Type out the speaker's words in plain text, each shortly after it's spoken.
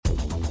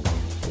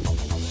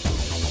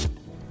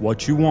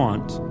what you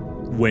want,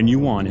 when you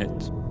want it,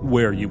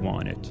 where you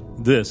want it.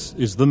 This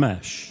is The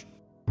Mesh.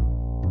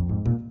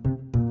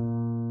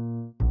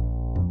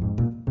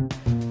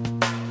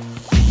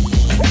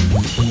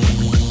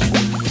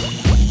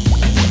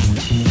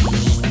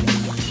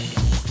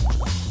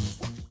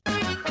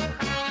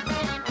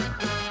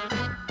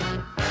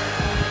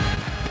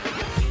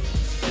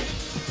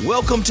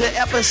 Welcome to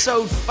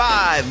episode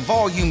 5,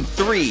 volume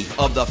 3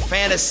 of the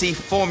Fantasy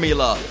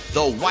Formula,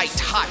 the white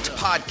hot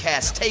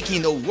podcast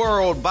taking the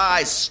world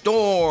by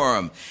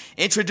storm.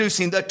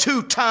 Introducing the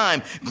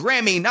two-time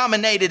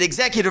Grammy-nominated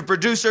executive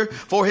producer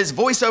for his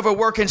voiceover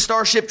work in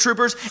Starship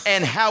Troopers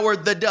and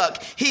Howard the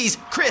Duck. He's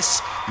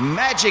Chris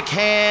Magic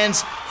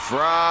Hands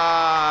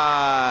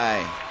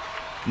Fry.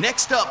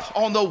 Next up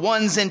on the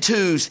ones and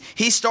twos,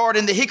 he starred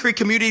in the Hickory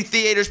Community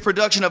Theater's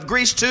production of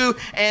Grease 2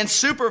 and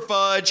Super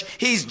Fudge.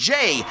 He's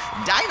Jay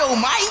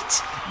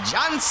Dynamite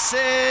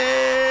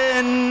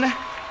Johnson.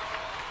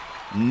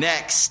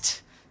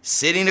 Next,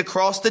 sitting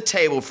across the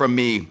table from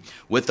me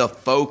with a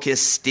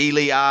focused,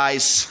 steely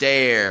eyes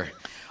stare.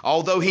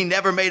 Although he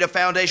never made a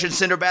Foundation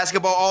Center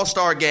basketball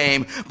all-star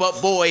game,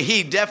 but boy,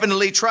 he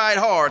definitely tried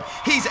hard.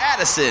 He's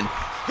Addison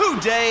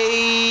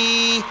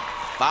Houday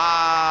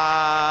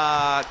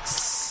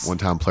Fox.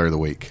 One-time player of the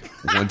week.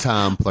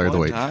 One-time player of the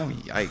week.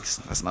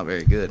 Yikes, that's not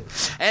very good.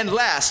 And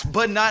last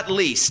but not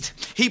least,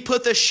 he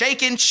put the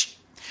shaken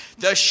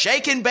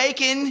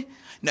bacon.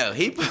 No,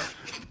 he.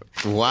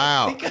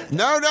 Wow.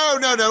 No.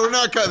 We're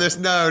not cutting this.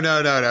 No.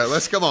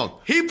 Let's come on.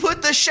 He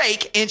put the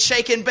shake in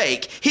shake and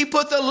bake. He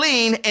put the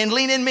lean in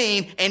lean and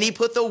mean, and he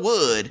put the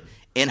wood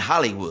in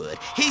Hollywood.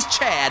 He's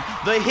Chad,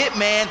 the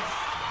hitman.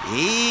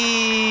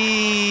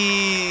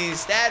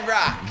 He's Dad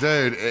Rock.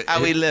 Dude,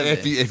 how we living?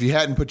 If you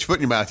hadn't put your foot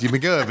in your mouth, you'd be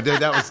good. But dude,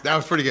 that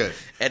was pretty good.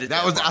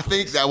 I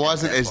think that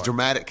wasn't as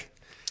dramatic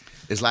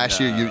as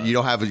last year. You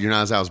don't have your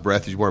nines out of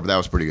breath as you were, but that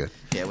was pretty good.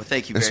 Yeah, well,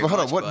 thank you very much.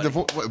 Hold on, buddy.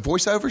 what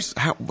voiceovers?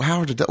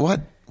 How did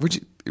what? Would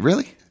you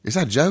really? Is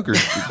that a joke or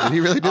did he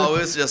really do it? Oh,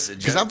 it's just a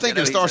joke. Because I'm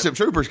thinking Starship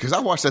Troopers because I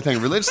watched that thing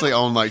religiously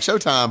on like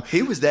Showtime.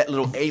 He was that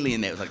little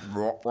alien that was like,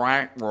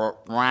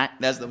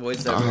 that's the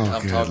voiceover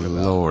I'm talking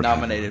Lord. about.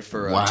 Nominated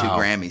for 2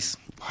 Grammys.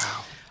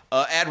 Wow.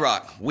 Ad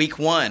Rock, week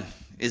 1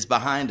 is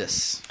behind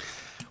us.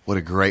 What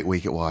a great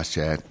week it was,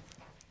 Chad.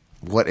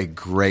 What a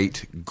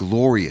great,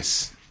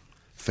 glorious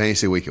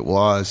fantasy week it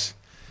was.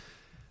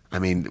 I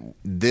mean,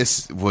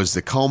 this was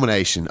the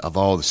culmination of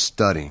all the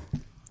studying,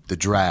 the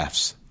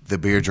drafts, the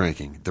beer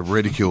drinking, the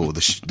ridicule,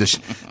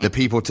 the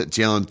people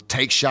yelling,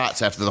 take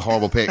shots after the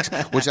horrible picks,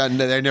 which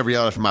they never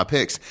yelled after my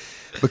picks.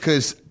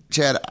 Because,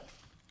 Chad,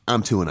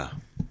 I'm 2-0.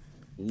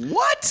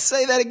 What?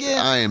 Say that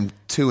again. I am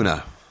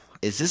 2-0.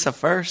 Is this a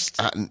first?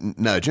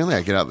 No, generally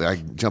I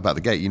jump out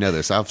the gate. You know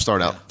this. I've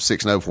started out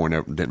 6-0 before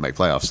and didn't make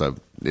playoffs, so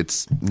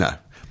it's no.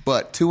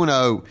 But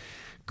 2-0,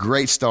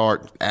 great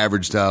start.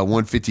 Averaged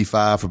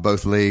 155 for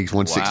both leagues,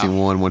 161,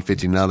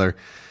 150 another.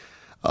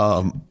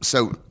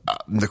 So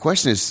the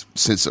question is,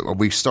 since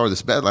we started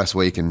this bet last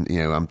week, and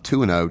I'm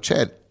 2-0,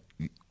 Chad,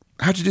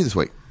 how'd you do this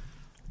week?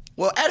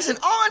 Well, Addison,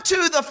 on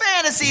to the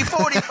Fantasy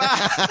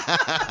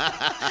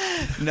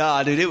 45.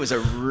 Nah, dude, it was a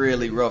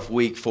really rough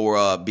week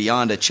for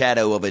Beyond a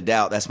Shadow of a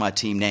Doubt. That's my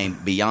team name,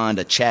 Beyond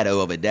a Shadow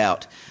of a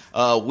Doubt.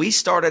 We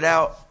started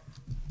out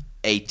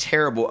a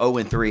terrible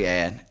 0-3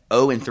 ad.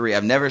 0-3.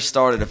 I've never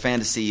started a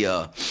fantasy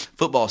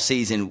football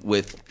season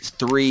with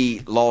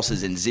 3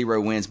 losses and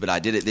 0 wins, but I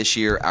did it this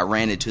year. I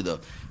ran into the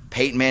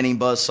Peyton Manning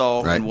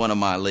buzzsaw in one of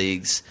my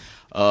leagues.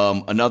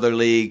 Another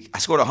league, I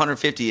scored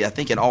 150, I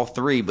think, in all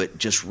 3, but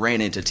just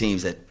ran into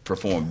teams that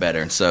performed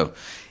better. And so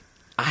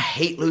I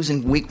hate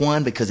losing week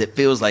 1 because it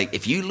feels like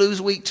if you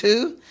lose week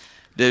 2,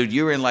 dude,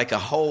 you're in like a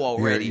hole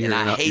already, and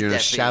I hate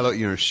that feeling.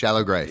 You're in a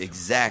shallow grave.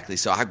 Exactly.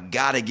 So I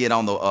got to get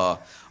on the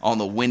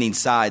winning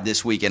side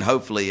this week, and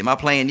hopefully, am I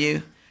playing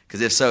you?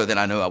 Because if so, then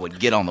I know I would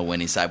get on the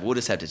winning side. But we'll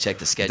just have to check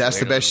the schedule. That's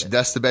the best.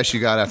 That's the best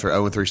you got after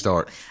 0-3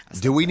 start.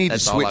 Do we need to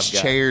switch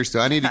chairs? Do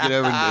I need to get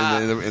over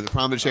in the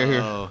prominent chair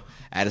here?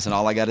 Addison,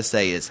 all I got to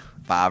say is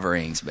 5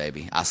 rings,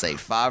 baby. I say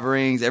 5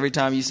 rings every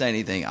time you say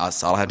anything.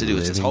 That's all I have to do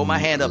is just hold my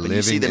hand up and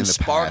you see them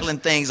sparkling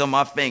things on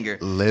my finger.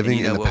 Living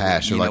in the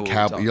past. You're like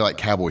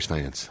Cowboys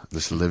fans.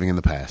 Just living in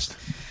the past.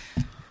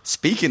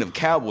 Speaking of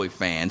Cowboy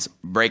fans,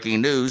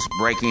 breaking news.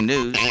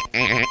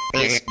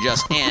 This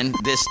just in.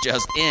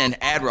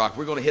 Ad Rock,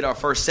 we're going to hit our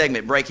first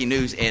segment, breaking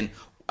news, and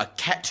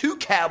 2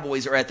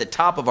 Cowboys are at the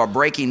top of our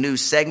breaking news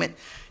segment.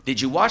 Did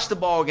you watch the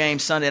ball game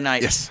Sunday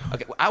night? Yes.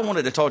 Okay. I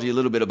wanted to talk to you a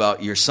little bit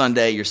about your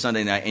Sunday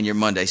night, and your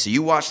Monday. So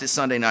you watched it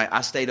Sunday night.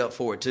 I stayed up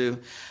for it too.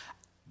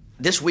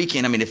 This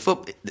weekend, I mean,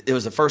 it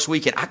was the first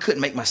weekend. I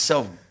couldn't make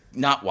myself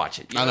not watch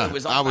it. I know. It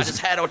was on, I just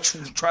had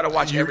to try to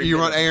watch everything. You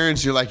run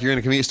errands. You're in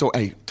a convenience store.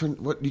 Hey,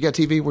 what you got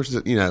TV? Where's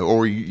the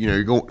or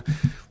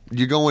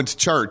you're going to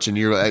church and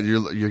you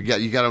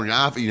got on your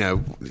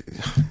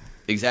iPhone.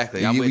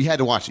 Exactly. You had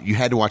to watch it. You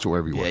had to watch it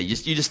wherever you were. Yeah,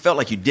 you just felt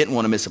like you didn't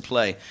want to miss a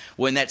play.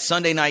 Well, in that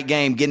Sunday night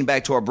game, getting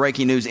back to our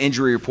breaking news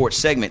injury report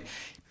segment,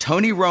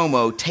 Tony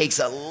Romo takes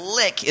a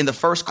lick in the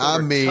first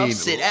quarter.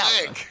 Toughs it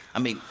out.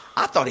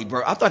 I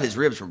thought his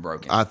ribs were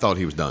broken. I thought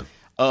he was done.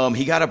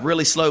 He got up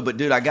really slow, but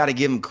dude, I got to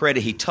give him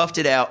credit. He toughed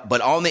it out.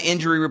 But on the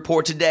injury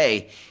report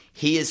today,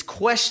 he is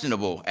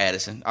questionable,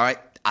 Addison. All right.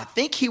 I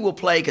think he will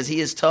play because he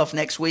is tough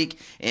next week,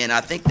 and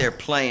I think they're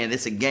playing.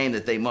 It's a game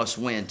that they must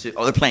win, too.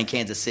 Oh, they're playing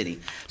Kansas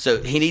City.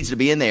 So he needs to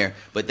be in there.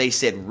 But they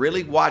said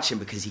really watch him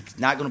because he's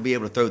not going to be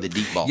able to throw the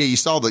deep ball. Yeah, you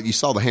saw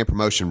the hand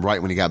promotion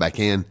right when he got back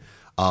in,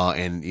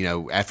 and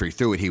after he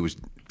threw it, he was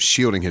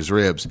shielding his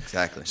ribs.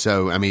 Exactly.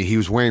 So he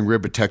was wearing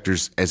rib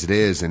protectors as it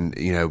is, and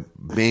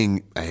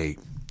being a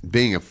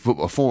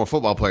former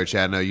football player,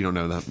 Chad, I know you don't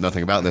know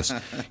nothing about this.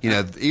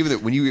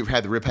 Even when you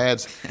had the rib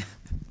pads.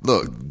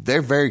 Look,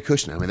 they're very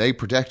cushioning. They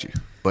protect you.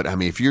 But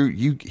if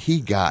he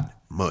got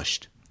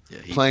mushed,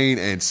 plain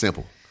and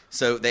simple.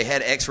 So they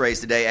had X-rays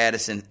today,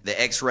 Addison. The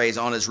X-rays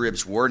on his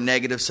ribs were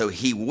negative, so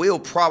he will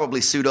probably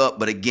suit up.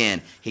 But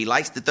again, he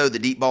likes to throw the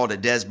deep ball to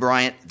Dez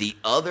Bryant, the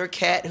other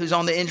cat who's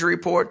on the injury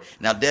report.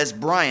 Now, Dez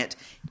Bryant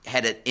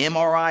had an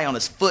MRI on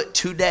his foot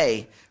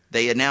today.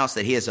 They announced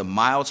that he has a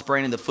mild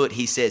sprain in the foot.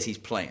 He says he's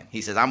playing.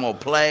 He says, I'm going to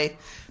play.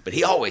 But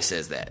he always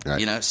says that,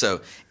 right.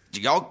 So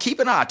y'all keep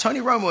an eye.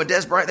 Tony Romo and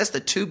Dez Bryant, that's the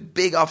two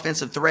big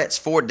offensive threats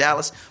for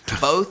Dallas,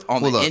 both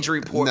on the injury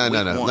report. No.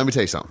 One. Let me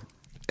tell you something.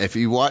 If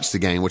you watched the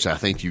game, which I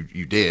think you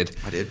did.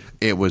 I did.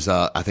 It was,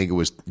 I think it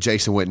was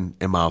Jason Witten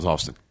and Miles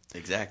Austin.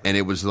 Exactly. And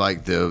it was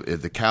like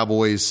the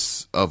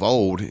Cowboys of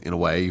old, in a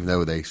way, even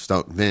though they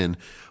stunk then.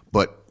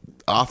 But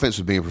offense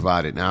was being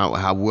provided. Now,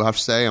 I will have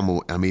to say I'm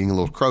eating a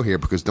little crow here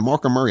because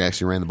DeMarco Murray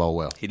actually ran the ball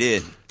well. He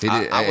did.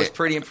 I was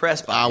pretty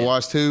impressed by him. I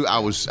was too. I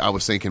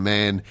was thinking,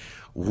 man,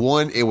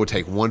 it will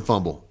take one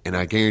fumble, and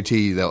I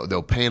guarantee you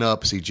they'll pan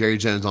up, see Jerry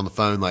Jones on the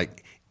phone,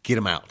 like, get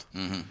him out.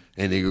 Mm-hmm.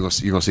 And then you're going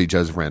to see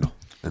Joseph Randle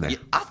in there. Yeah,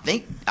 I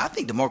think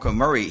DeMarco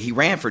Murray, he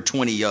ran for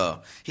 20. He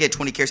had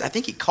 20 carries. I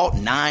think he caught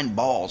 9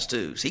 balls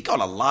too. So he caught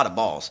a lot of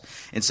balls.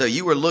 And so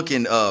you were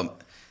looking.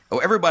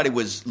 Everybody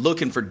was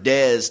looking for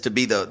Dez to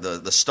be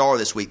the star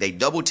this week. They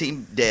double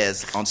teamed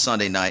Dez on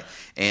Sunday night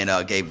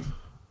and gave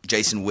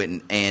Jason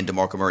Witten and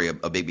DeMarco Murray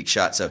a big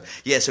shot. So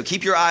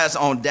keep your eyes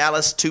on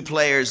Dallas, 2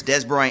 players,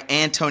 Dez Bryant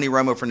and Tony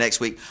Romo for next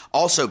week.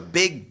 Also,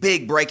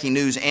 big breaking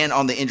news and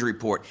on the injury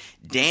report.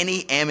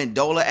 Danny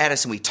Amendola,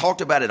 Addison, we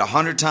talked about it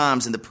 100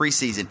 times in the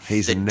preseason.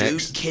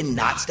 Dude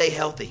cannot stay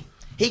healthy.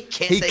 He can't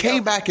stay healthy. He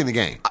came back in the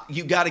game.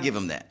 You got to give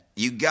him that.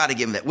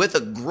 With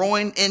a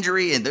groin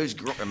injury and those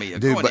groin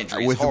injury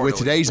with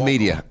today's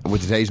media,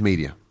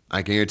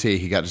 I guarantee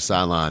he got to the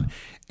sideline.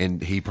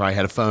 And he probably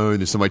had a phone,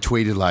 and somebody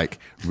tweeted like,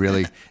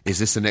 "Really, is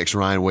this the next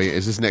Ryan Williams?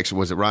 Is this next?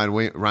 Was it Ryan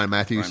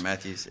Matthews? Ryan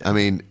Matthews.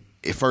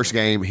 Yeah. First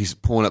game he's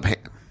pulling up.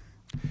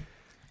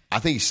 I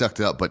think he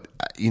sucked up, but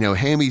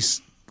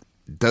hammies,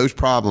 those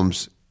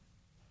problems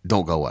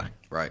don't go away.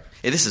 Right.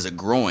 And this is a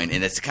groin,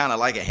 and it's kind of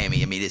like a hammy.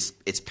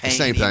 It's pain.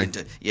 Same thing.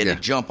 To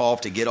jump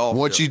off, to get off.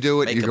 Once you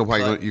do it, you're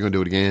going to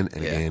do it again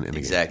and again and again.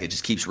 Exactly. It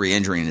just keeps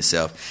re-injuring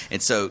itself.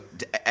 And so,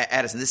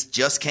 Addison, this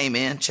just came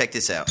in. Check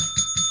this out.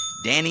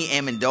 Danny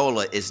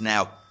Amendola is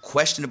now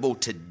questionable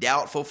to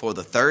doubtful for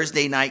the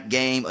Thursday night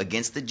game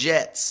against the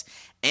Jets,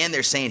 and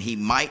they're saying he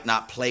might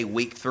not play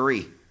Week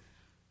 3.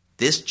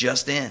 This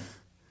just in.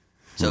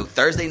 So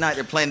Thursday night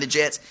they're playing the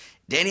Jets.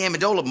 Danny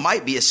Amendola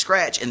might be a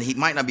scratch, and he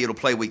might not be able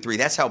to play Week 3.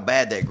 That's how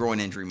bad that groin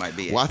injury might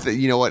be. Well,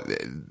 you know what?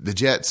 The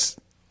Jets.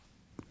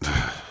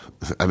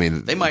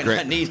 They might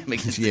not need him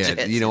against the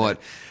Jets. You know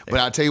what? But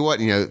I'll tell you what.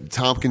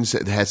 Tompkins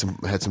had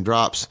some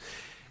drops.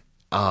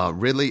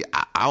 Ridley,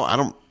 I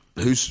don't.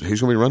 Who's going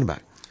to be running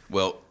back?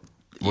 Well,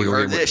 you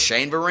heard this.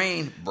 Shane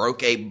Vereen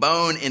broke a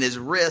bone in his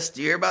wrist.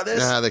 Do you hear about this?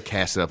 Nah, they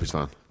cast it up. He's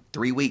fine.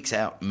 3 weeks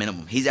out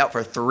minimum. He's out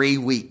for 3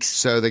 weeks.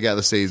 So they got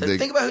the season. So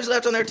think about who's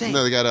left on their team.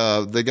 No, they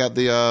got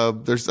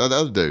there's the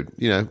other dude.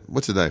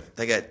 What's his name?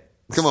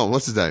 Come on,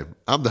 what's his name?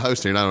 I'm the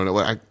host here, and I don't know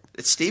what.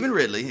 It's Stephen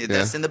Ridley.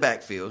 That's in the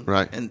backfield,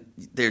 right? And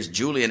there's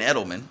Julian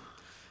Edelman.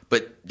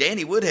 But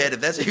Danny Woodhead,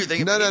 if that's who you're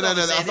thinking, no.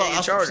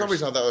 For some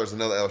reason, I thought there was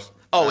another else.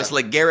 Oh, it's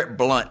LeGarrette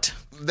Blount.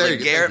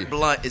 LeGarrette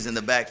Blount is in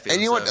the backfield.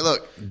 And you know what?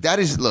 Look,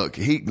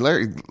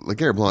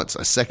 LeGarrette Blount's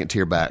a second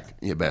tier back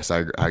at best.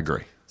 I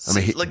agree.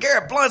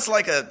 LeGarrette Blount's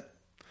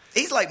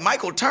he's like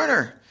Michael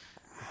Turner,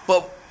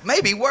 but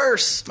maybe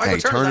worse.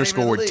 Turner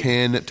scored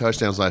 10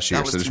 touchdowns last year.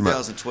 That was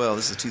 2012.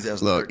 This is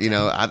 2013.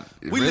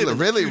 Look,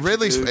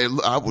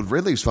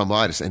 Ridley's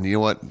fumbleitis, and you know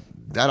what?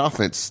 That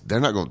offense, they're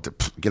not going to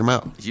get him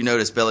out. Did you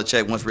notice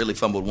Belichick once really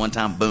fumbled one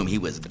time? Boom, he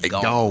was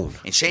gone.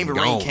 And Shane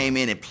Vereen came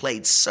in and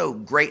played so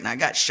great, and I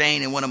got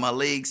Shane in one of my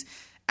leagues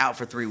out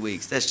for 3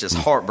 weeks. That's just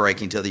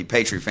heartbreaking to the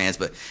Patriot fans.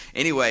 But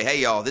anyway,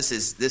 hey y'all, this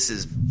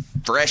is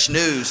fresh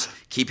news.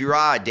 Keep your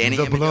eye, Danny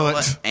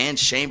Amendola and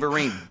Shane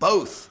Vereen,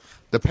 both.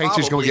 The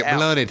Patriots going to get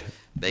blunted.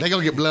 They're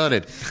going to get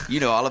blunted. You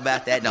know all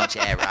about that, don't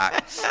you,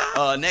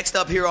 Rock? Next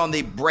up here on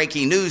the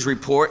breaking news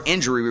report,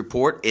 injury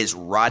report, is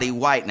Roddy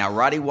White. Now,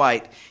 Roddy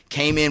White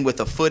came in with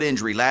a foot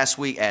injury last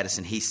week,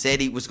 Addison. He said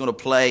he was going to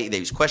play. He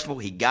was questionable.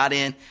 He got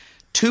in,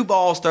 2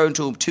 balls thrown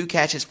to him, 2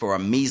 catches for a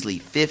measly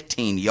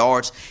 15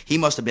 yards. He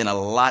must have been a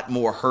lot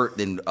more hurt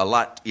than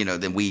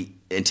we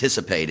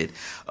anticipated.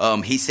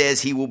 He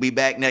says he will be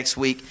back next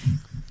week.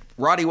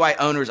 Roddy White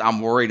owners,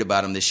 I'm worried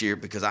about him this year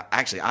because I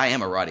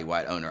am a Roddy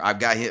White owner.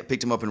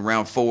 Picked him up in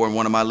round 4 in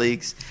one of my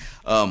leagues.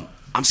 I'm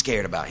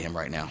scared about him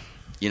right now.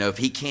 If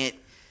he can't.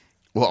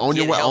 Well,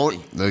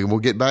 we'll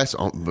get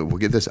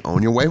this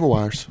on your waiver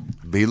wires.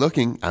 Be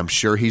looking. I'm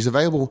sure he's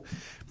available.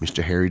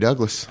 Mr. Harry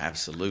Douglas.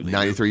 Absolutely.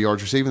 93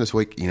 yards receiving this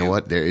week. You know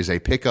what? There is a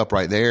pickup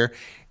right there.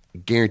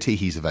 Guarantee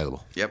he's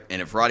available. Yep.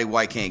 And if Roddy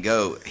White can't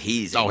go,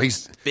 he's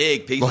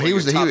big piece. Well, he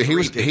was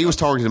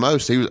targeted the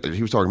most. He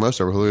was targeted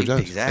most over Julio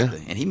Jones. Exactly.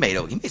 Yeah. And he made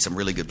some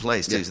really good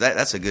plays too. Yeah. So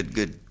that's a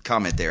good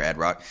comment there,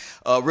 Ad-Rock.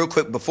 Real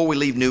quick before we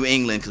leave New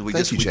England,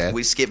 because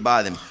we skipped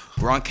by them.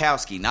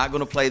 Gronkowski not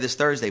going to play this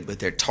Thursday, but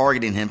they're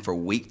targeting him for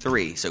week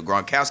 3. So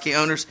Gronkowski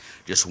owners,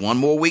 just one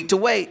more week to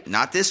wait.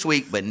 Not this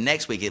week, but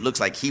next week. It looks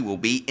like he will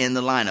be in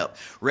the lineup.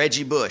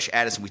 Reggie Bush,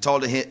 Addison. We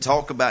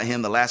talked about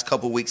him the last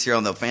couple of weeks here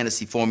on the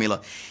Fantasy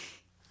Formula.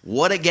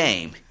 What a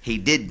game. He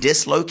did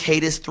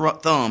dislocate his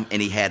thumb,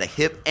 and he had a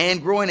hip and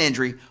groin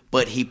injury,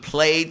 but he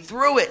played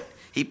through it.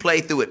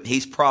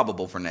 He's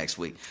probable for next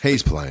week.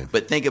 He's playing.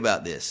 But think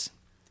about this.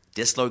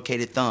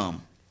 Dislocated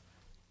thumb,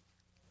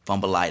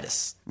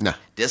 fumbleitis. No.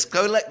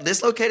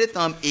 Dislocated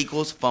thumb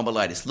equals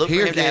fumbleitis. Look for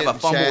him to have a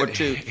fumble or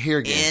two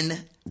in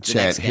the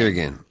next game. Here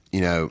again,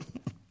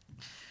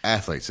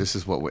 athletes, this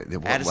is what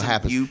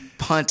happens. You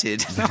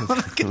punted.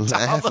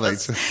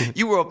 Athletes.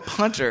 You were a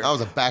punter. I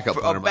was a backup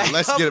punter, man.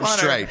 Let's get them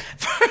straight.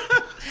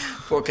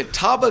 For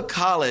Catawba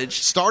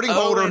College, starting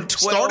holder,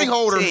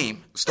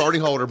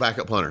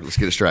 backup punter. Let's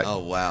get it straight. Oh,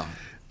 wow.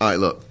 All right,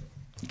 look.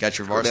 You got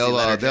your varsity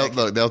letter.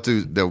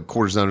 They'll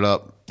cortisone it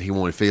up. He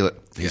won't feel it.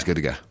 He's good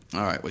to go.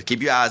 All right. Well,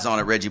 keep your eyes on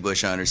it, Reggie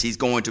Bush owners. He's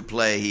going to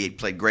play. He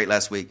played great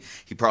last week.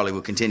 He probably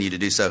will continue to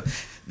do so.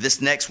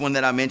 This next one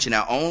that I mentioned,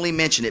 I only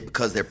mention it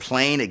because they're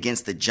playing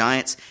against the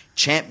Giants.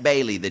 Champ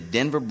Bailey, the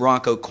Denver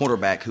Bronco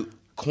cornerback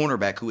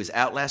who was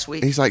out last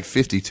week. He's like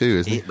 52,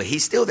 isn't he? But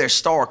he's still their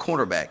star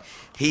cornerback.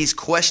 He's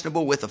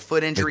questionable with a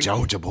foot injury. The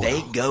Georgia boy.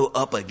 They go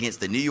up against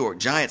the New York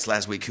Giants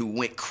last week, who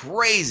went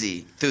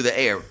crazy through the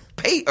air.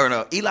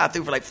 Eli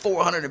threw for like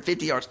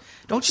 450 yards.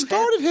 Don't you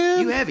started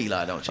him? You have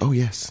Eli, don't you? Oh,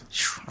 yes.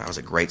 That was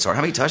a great start.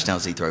 How many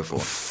touchdowns did he throw for?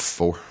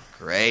 4.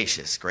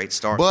 Gracious. Great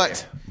start.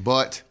 But,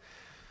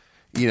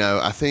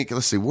 I think,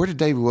 let's see, where did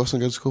David Wilson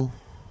go to school?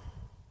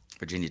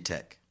 Virginia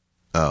Tech.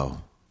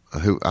 Oh.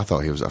 I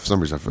thought he was, for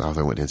some reason, I thought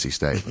he went to NC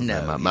State.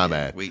 No. My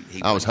bad.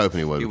 I was hoping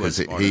he would because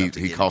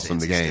he cost them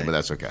the game, but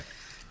that's okay.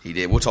 He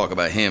did. We'll talk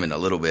about him in a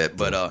little bit.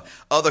 But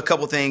other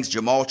couple things,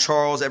 Jamal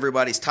Charles,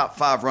 everybody's top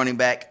 5 running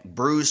back,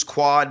 bruised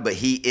quad, but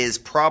he is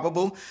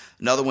probable.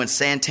 Another one,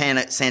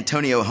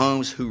 Santonio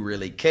Holmes, who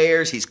really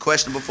cares? He's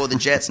questionable for the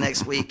Jets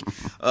next week.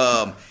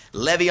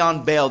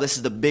 Le'Veon Bell, this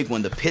is the big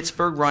one, the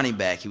Pittsburgh running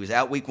back. He was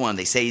out week 1.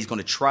 They say he's going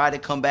to try to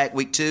come back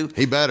week 2.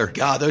 He better.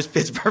 God, those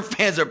Pittsburgh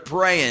fans are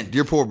praying.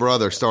 Your poor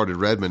brother started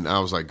Redmond. I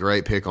was like,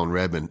 great pick on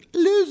Redmond.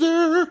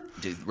 Loser.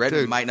 Dude,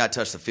 Redmond might not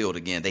touch the field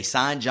again. They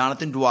signed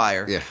Jonathan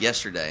Dwyer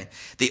yesterday.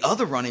 The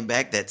other running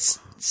back, that's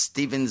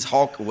Stevens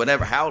Hawk,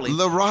 whatever, Howley.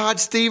 LaRod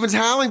Stevens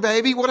Howling,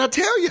 baby. What'd I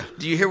tell you?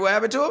 Do you hear what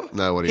happened to him?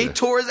 No, what did he do? He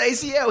tore his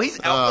ACL. He's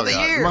out for the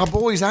year. My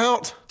boy's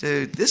out.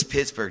 Dude, this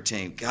Pittsburgh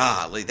team,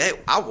 golly.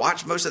 I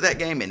watched most of that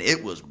game, and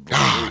it was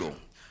brutal.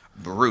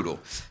 Brutal.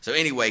 So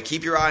anyway,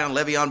 keep your eye on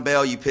Le'Veon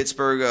Bell, you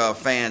Pittsburgh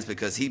fans,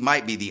 because he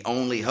might be the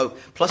only hope.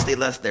 Plus, they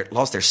lost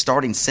their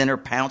starting center,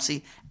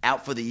 Pouncey,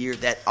 out for the year.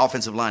 That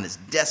offensive line is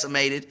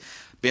decimated.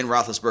 Ben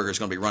Roethlisberger is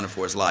going to be running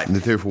for his life. And they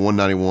threw for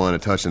 191, a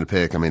touch and a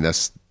pick. I mean,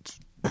 that's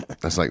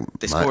like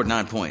they scored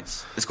 9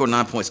 points. They scored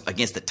 9 points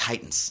against the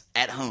Titans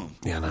at home.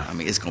 Yeah, no. I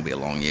mean, it's going to be a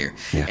long year.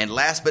 Yeah. And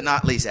last but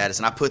not least,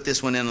 Addison, I put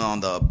this one in on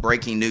the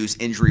breaking news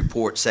injury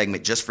report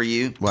segment just for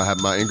you. Well, I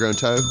have my ingrown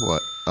toe.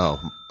 What?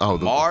 Oh,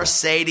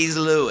 Mercedes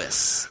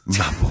Lewis.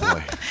 My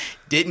boy.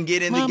 Didn't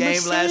get in the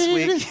game last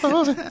week.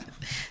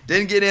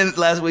 Didn't get in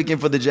last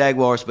weekend for the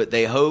Jaguars, but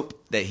they hope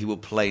that he will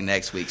play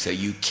next week. So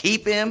you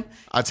keep him.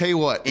 I tell you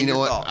what, you know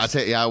what?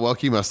 I will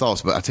keep my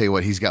thoughts, but I tell you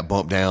what, he's got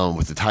bumped down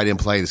with the tight end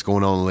play that's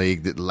going on in the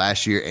league that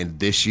last year and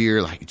this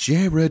year. Like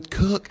Jared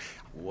Cook,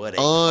 what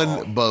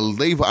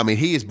unbelievable! I mean,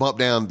 he is bumped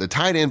down the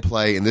tight end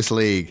play in this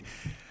league.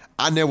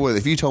 I never would.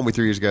 If you told me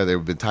 3 years ago there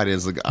would have been tight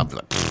ends, I'd be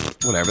like,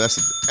 whatever. That's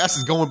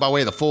just going by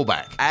way of the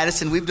fullback.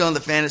 Addison, we've done the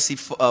fantasy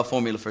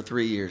formula for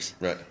 3 years.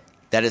 Right.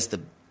 That is the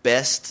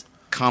best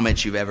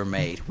comment you've ever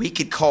made. We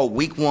could call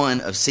week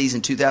 1 of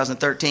season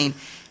 2013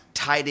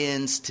 tight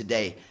ends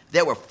today.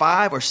 There were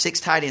 5 or 6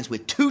 tight ends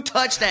with 2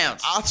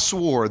 touchdowns. I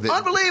swore that.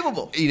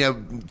 Unbelievable.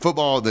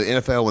 Football, the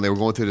NFL, when they were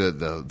going through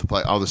the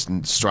play, all this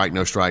strike,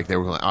 no strike, they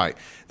were going, all right,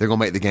 they're going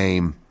to make the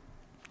game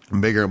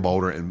bigger and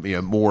bolder and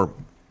more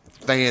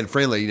fan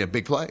friendly,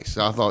 big plays.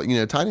 So I thought,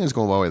 tight end's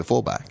going by way of the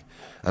fullback.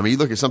 I mean, you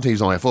look at some teams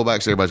don't have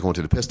fullbacks. Everybody's going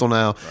to the pistol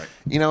now.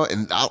 Right.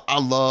 And I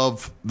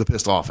love the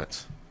pistol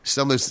offense.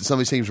 Some of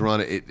these teams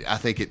run it. I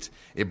think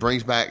it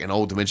brings back an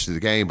old dimension to the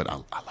game, but I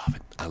love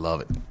it. I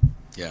love it.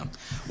 Yeah.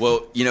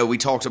 Well, we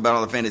talked about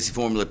on the Fantasy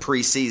Formula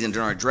preseason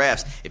during our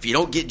drafts. If you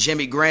don't get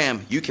Jimmy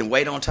Graham, you can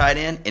wait on tight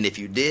end. And if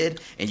you did,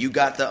 and you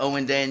got the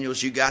Owen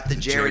Daniels, you got the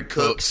Jared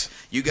Cooks,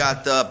 you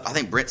got the, I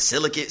think, Brent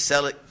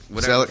Selleck,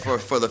 whatever,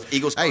 for the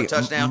Eagles scored a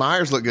touchdown.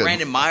 Myers looked good.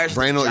 Brandon Myers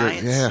for the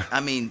Giants. Yeah. I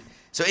mean,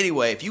 so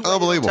anyway, if you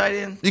waited on tight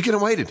end. You could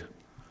have waited.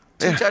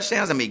 2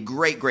 touchdowns. I mean,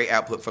 great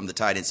output from the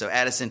tight end. So,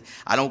 Addison,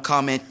 I don't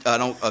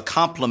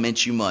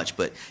compliment you much,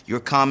 but your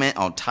comment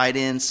on tight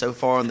ends so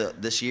far on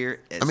this year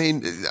is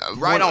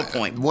on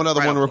point. One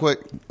other one real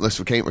quick. We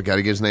got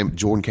to get his name.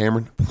 Jordan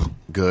Cameron,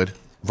 good.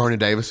 Vernon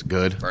Davis,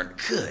 good.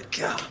 Good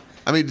God.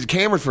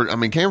 Cameron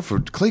for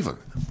Cleveland.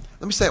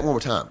 Let me say it one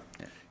more time.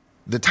 Yeah.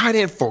 The tight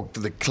end for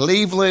the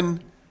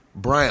Cleveland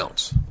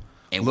Browns.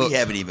 And we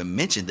haven't even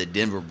mentioned the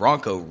Denver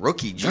Bronco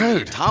rookie,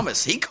 Julian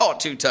Thomas. He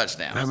caught 2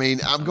 touchdowns. I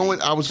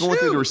was going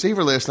through the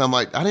receiver list, and I'm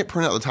like, I didn't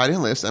print out the tight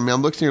end list. I'm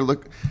looking here,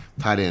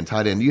 tight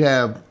end. You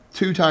have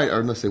 5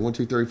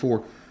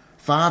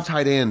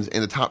 tight ends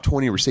in the top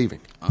 20 receiving.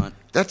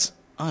 That's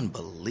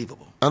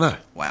unbelievable. I know.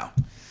 Wow.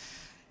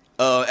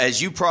 As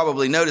you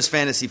probably noticed,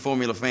 Fantasy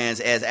Formula fans,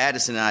 as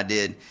Addison and I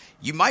did,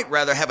 you might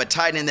rather have a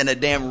tight end than a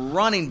damn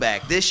running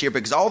back this year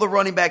because all the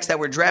running backs that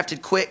were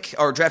drafted quick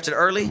or drafted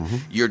early,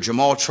 your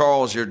Jamal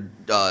Charles, your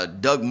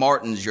Doug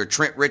Martins, your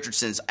Trent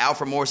Richardsons,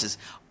 Alfred Morrises,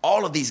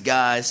 all of these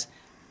guys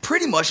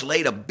pretty much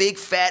laid a big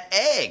fat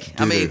egg.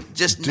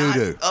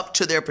 Not up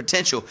to their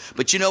potential.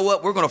 But you know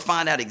what? We're going to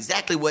find out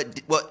exactly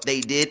what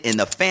they did in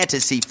the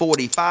Fantasy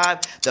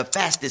 45, the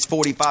fastest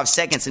 45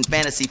 seconds in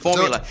Fantasy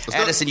Formula.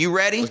 Addison, you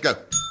ready? Let's go.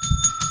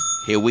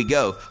 Here we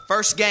go.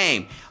 First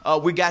game,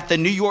 we got the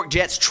New York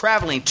Jets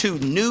traveling to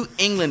New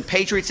England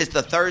Patriots. It's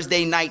the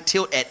Thursday night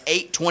tilt at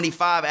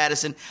 8:25,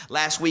 Addison.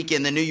 Last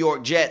weekend, the New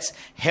York Jets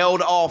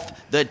held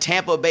off the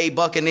Tampa Bay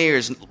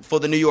Buccaneers for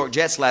the New York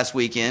Jets last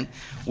weekend.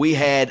 We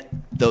had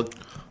the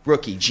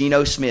rookie,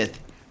 Geno Smith.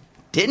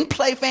 Didn't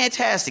play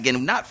fantastic,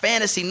 and not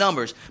fantasy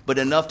numbers, but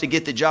enough to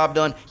get the job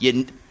done.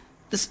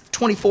 This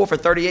 24 for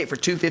 38 for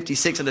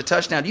 256 and a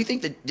touchdown.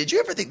 Did you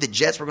ever think the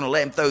Jets were going to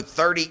let him throw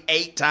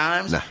 38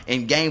 times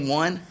in game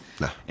 1?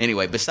 No.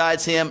 Anyway,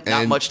 besides him,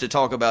 not much to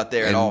talk about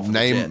there at all for the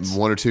Jets. Name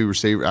 1 or 2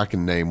 receiver. I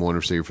can name 1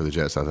 receiver for the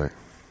Jets, I think.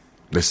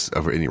 This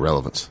of any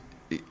relevance.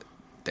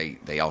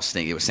 They all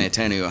stink. It was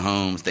Santonio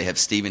Holmes. They have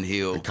Stephen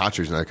Hill.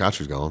 Cotry's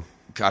gone.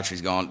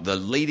 Cotry's gone. The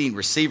leading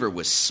receiver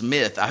was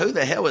Smith. Who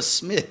the hell is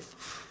Smith?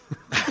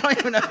 I don't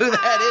even know who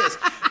that is.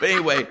 But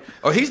anyway,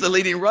 he's the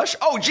leading rush.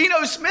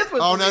 Geno Smith was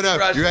the leading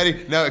rush. You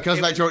ready? No, it comes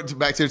back to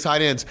the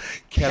tight ends.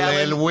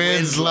 Kellen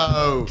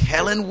Winslow.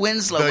 Kellen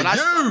Winslow.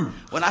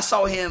 When I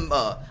saw him,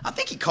 I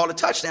think he caught a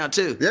touchdown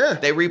too. Yeah.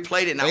 They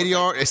replayed it. 80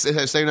 yards. It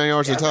has 79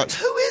 yards and a touch.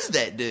 Who is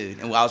that dude?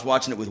 And I was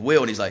watching it with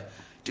Will, and he's like,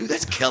 dude,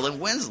 that's Kellen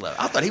Winslow.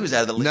 I thought he was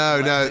out of the league.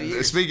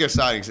 No. Speaking of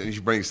sightings, and you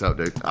should bring this up,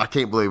 dude. I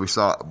can't believe we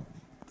saw it.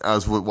 I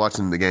was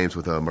watching the games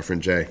with my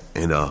friend Jay,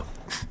 and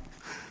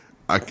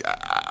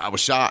I was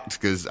shocked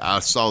because I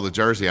saw the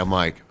jersey. I'm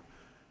like,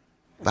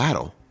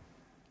 Battle?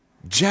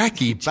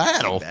 Jackie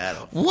Battle?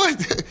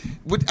 What?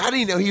 I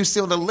didn't know he was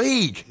still in the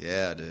league.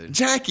 Yeah, dude.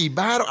 Jackie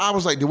Battle? I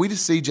was like, did we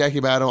just see Jackie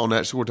Battle on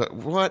that score?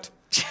 What?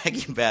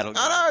 Jackie Battle.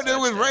 I know, dude.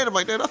 It was random.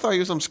 Like, dude, I thought he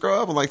was some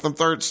scrub. I'm like, from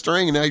third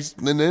string, and now he's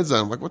in the end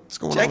zone. I'm like, what's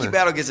going on Jackie there?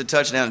 Battle gets a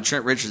touchdown, and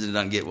Trent Richardson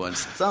doesn't get one.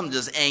 Something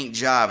just ain't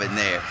jiving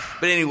there.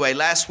 But anyway,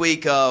 last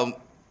week,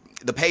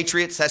 the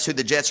Patriots, that's who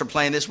the Jets are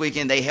playing this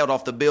weekend. They held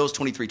off the Bills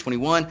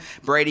 23-21.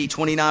 Brady,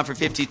 29 for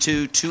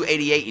 52,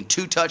 288, and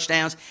 2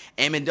 touchdowns.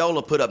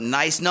 Amendola put up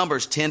nice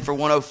numbers, 10 for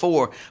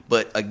 104.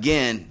 But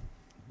again,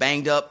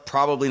 banged up,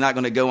 probably not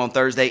going to go on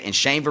Thursday. And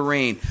Shane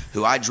Vereen,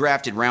 who I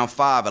drafted round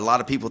 5, a lot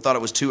of people thought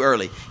it was too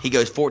early. He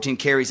goes 14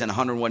 carries and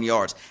 101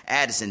 yards.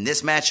 Addison,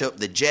 this matchup,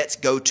 the Jets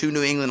go to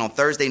New England on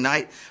Thursday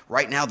night.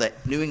 Right now, the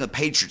New England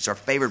Patriots are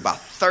favored by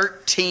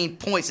 13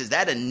 points. Is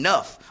that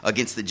enough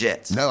against the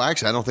Jets? No,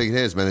 actually, I don't think it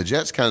is, man. The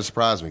Jets kind of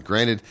surprised me.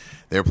 Granted,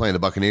 they were playing the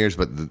Buccaneers,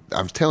 but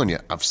I'm telling you,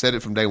 I've said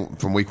it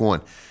from week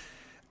 1.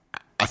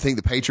 I think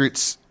the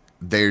Patriots,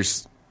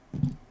 there's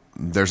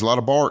a lot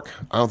of bark.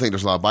 I don't think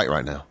there's a lot of bite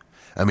right now.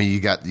 I mean, you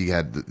got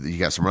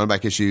some running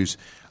back issues.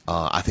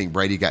 I think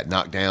Brady got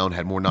knocked down,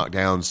 had more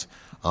knockdowns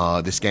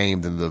this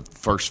game than the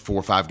first 4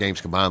 or 5 games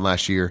combined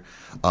last year.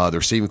 The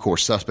receiving corps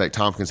suspect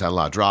Tompkins had a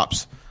lot of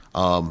drops.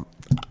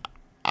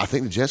 I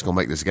think the Jets going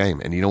to make this game,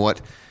 and you know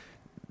what?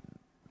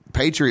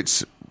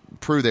 Patriots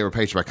proved they were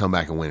Patriots by coming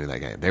back and winning that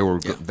game.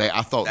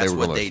 I thought they were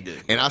going to lose. They do.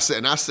 And I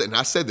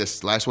said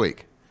this last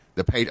week.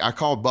 I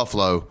called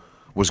Buffalo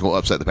was going to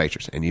upset the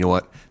Patriots, and you know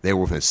what? They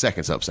were within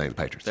seconds of upsetting the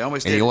Patriots. They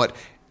almost did. And you know what?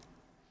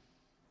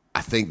 I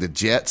think the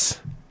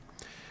Jets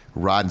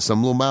riding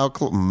some little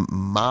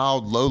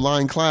mild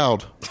low-lying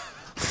cloud.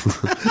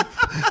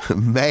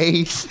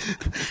 May.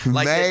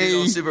 Like that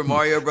dude on Super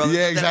Mario Brothers.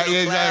 Yeah, That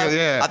little cloud. exactly.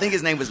 Yeah. I think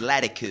his name was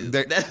Latiku.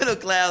 That little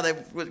cloud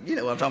that, you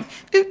know what I'm talking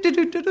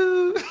about.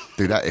 Do.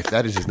 Dude, if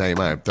that is his name,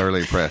 I am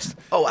thoroughly impressed.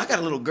 Oh, I got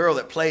a little girl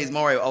that plays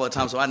Mario all the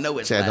time, so I know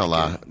it's Chad, don't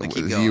lie. Latiku. But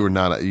keep going. You were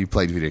not. You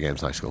played video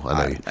games in high school.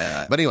 I know you.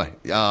 But anyway,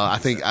 I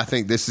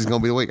think this is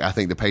going to be the week. I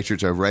think the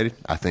Patriots are overrated.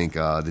 I think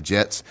the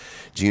Jets.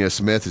 Geno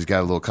Smith has got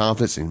a little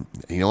confidence, and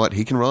you know what?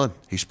 He can run.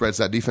 He spreads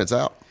that defense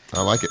out.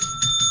 I like it.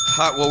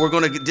 All right, well, we're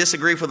going to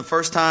disagree for the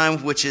first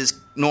time, which is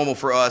normal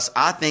for us.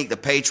 I think the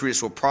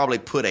Patriots will probably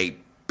put a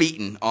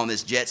beating on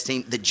this Jets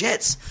team. The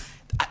Jets,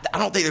 I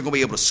don't think they're going to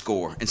be able to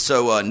score. And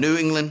so New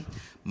England,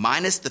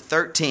 minus the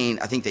 13,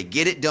 I think they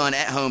get it done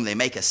at home. They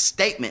make a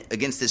statement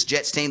against this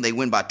Jets team. They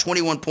win by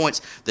 21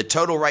 points. The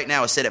total right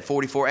now is set at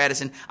 44,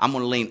 Addison. I'm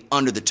going to lean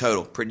under the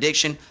total.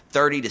 Prediction,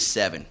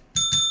 30-7.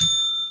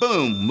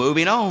 Boom,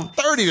 moving on.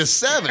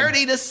 30-7.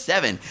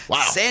 30-7.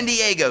 Wow. San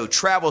Diego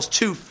travels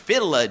to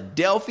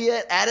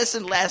Philadelphia.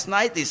 Addison, last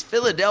night, this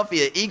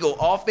Philadelphia Eagle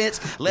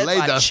offense led Laid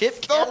by the Chip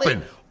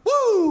thumping. Kelly.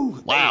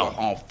 Woo! Wow. They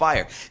were on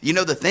fire. You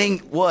know, the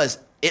thing was,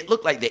 it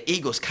looked like the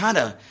Eagles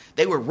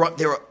they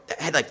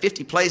had like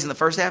 50 plays in the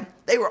first half.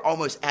 They were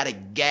almost out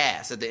of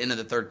gas at the end of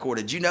the third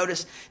quarter. Did you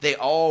notice? They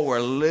all were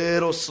a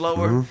little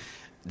slower. Mm-hmm.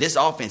 This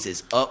offense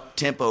is up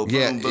tempo.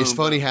 Yeah, boom, boom, it's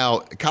funny how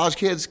college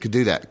kids could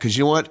do that because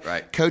you know what?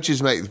 Right.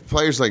 Coaches make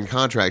players like in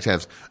contracts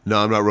have. No,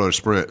 I'm not running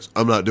sprints.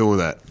 I'm not doing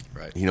that.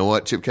 Right. You know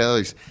what? Chip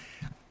Kelly's.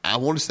 I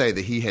want to say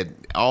that he had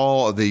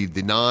all of the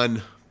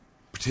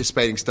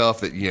non-participating stuff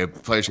that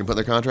players can put in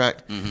their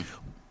contract.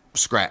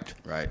 Scrapped.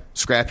 Right.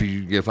 Scrapped.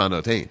 You get to find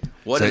another team.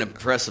 What an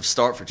impressive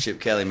start for Chip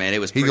Kelly, man. It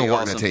was He's pretty gonna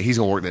work awesome. that team. He's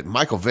gonna work that.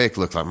 Michael Vick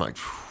looked like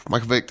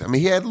Michael Vick. I mean,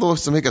 he had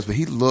some hiccups, but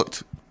he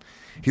looked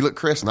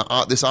crisp.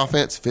 And this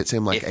offense fits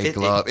him like a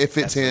glove. It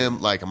fits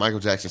him like a Michael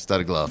Jackson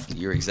studded glove.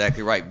 You're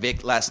exactly right.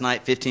 Vic last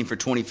night, 15 for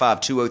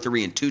 25,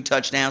 203, and 2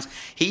 touchdowns.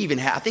 He even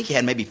I think he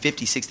had maybe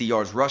 50, 60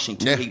 yards rushing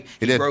too. Yeah,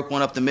 he did. broke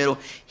one up the middle.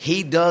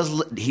 He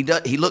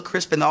looked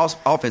crisp in the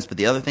offense, but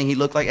the other thing he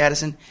looked like,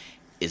 Addison,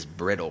 is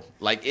brittle.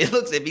 Like it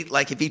looks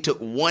if he took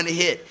one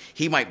hit,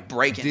 he might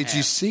break in half. Did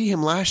you see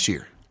him last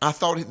year? I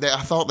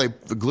thought they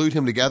glued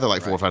him together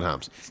like 4 or 5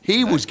 times.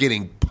 He was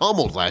getting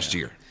pummeled last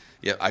year.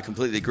 Yeah, I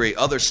completely agree.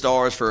 Other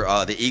stars for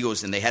the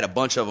Eagles, and they had a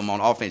bunch of them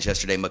on offense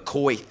yesterday.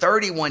 McCoy,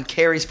 31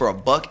 carries for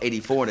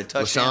 $184 and a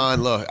touchdown.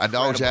 LaShawn, look, I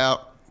dogged you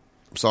out.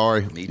 I'm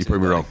sorry. Me You too,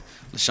 proved me buddy. wrong.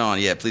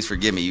 LaShawn, yeah, please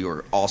forgive me. You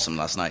were awesome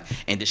last night.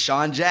 And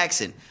Deshaun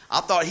Jackson,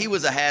 I thought he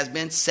was a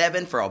has-been.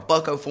 7 for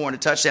 $104 and a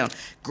touchdown.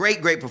 Great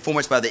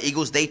performance by the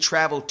Eagles. They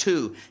travel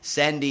to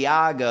San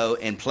Diego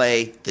and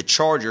play the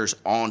Chargers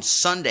on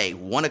Sunday.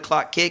 1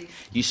 o'clock kick.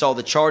 You saw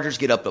the Chargers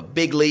get up a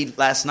big lead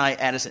last night,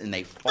 Addison, and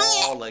they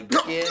fall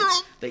again.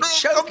 They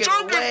choke it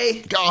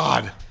away.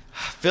 God.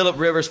 Phillip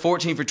Rivers,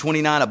 14 for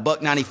 29,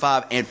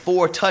 $195, and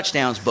 4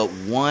 touchdowns, but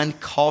 1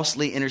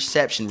 costly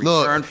interception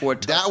returned for a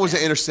touchdown. That was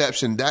an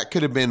interception. That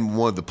could have been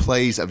one of the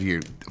plays of the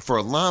year for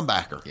a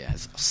linebacker. Yeah,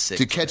 it's sick.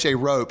 To catch a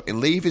rope and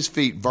leave his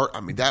feet.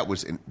 That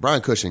was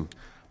Brian Cushing.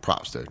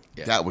 Props, dude.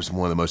 Yeah. That was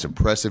one of the most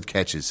impressive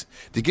catches.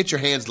 To get your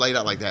hands laid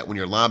out like that when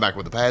you're a linebacker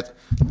with the pads,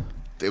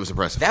 it was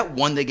impressive. That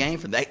won the game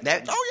for that. Oh, yeah,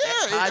 That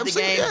tied the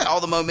absolutely, game. yeah. All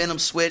the momentum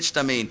switched.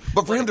 I mean,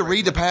 But for him to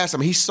read the pass, I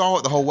mean, he saw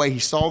it the whole way. He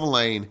saw the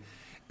lane.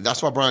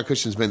 That's why Brian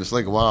Cushing's been in this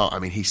league a while. I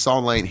mean, he saw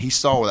the lane. He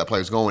saw where that play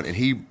was going, and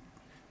he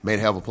made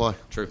a hell of a play.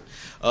 True.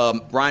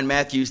 Ryan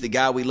Matthews, the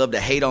guy we love to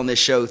hate on this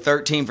show,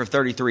 13 for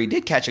 33,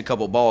 did catch a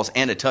couple balls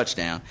and a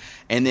touchdown.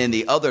 And then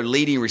the other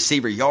leading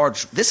receiver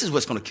yards. This is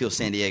what's going to kill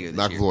San Diego this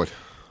Michael year. Floyd.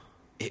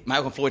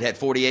 Michael Floyd had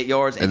 48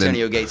 yards. And then-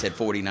 Antonio Gates had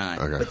 49.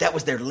 Okay. But that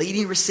was their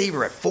leading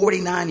receiver at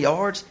 49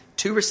 yards,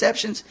 2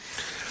 receptions.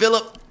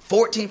 Phillip,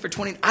 14 for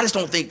 20. I just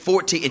don't think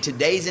 14 in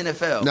today's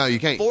NFL. No, you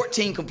can't.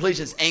 14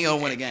 completions ain't going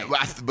to win a game.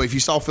 But if you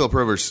saw Phillip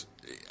Rivers,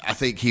 I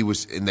think he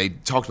was, and they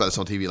talked about this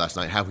on TV last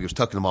night, how he was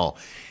tucking them all.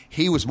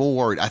 He was more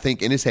worried, I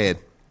think, in his head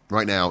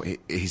right now,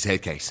 his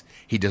head case.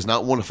 He does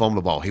not want to fumble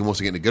the ball. He wants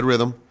to get in a good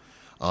rhythm,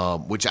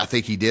 which I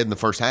think he did in the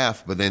first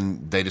half, but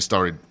then they just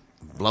started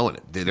blowing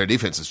it. Their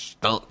defense is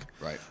stunk.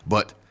 Right.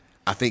 But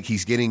I think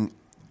he's getting,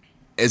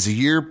 as the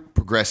year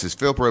progresses,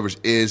 Phillip Rivers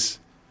is,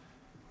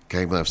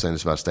 can't believe I'm saying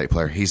this about a state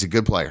player, he's a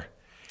good player.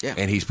 Yeah.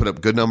 And he's put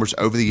up good numbers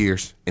over the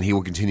years, and he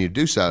will continue to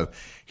do so.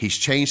 He's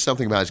changed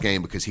something about his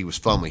game because he was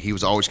fumbling. He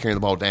was always carrying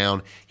the ball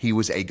down. He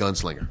was a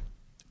gunslinger.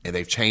 And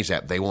they've changed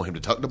that. They want him to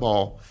tuck the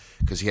ball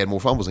because he had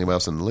more fumbles than anybody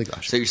else in the league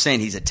last So year. you're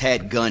saying he's a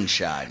tad gun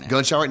shy now?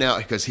 Gun shy right now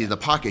because he's in the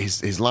pocket.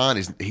 His line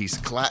is he's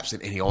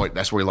collapsing, and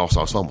that's where he lost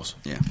all his fumbles.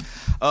 Yeah.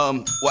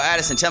 Well,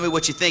 Addison, tell me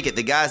what you think.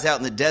 The guys out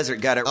in the desert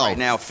got it right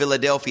now.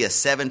 Philadelphia,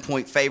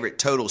 7-point favorite,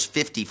 totals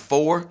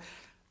 54.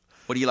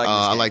 What do you like? In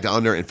this I game? like the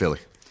under in Philly.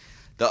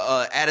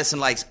 The Addison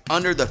likes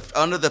under the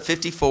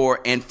 54,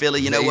 and Philly.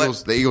 You know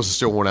what? The Eagles are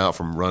still worn out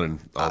from running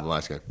all the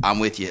last game. I'm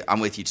with you. I'm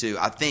with you too.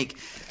 I think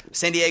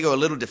San Diego a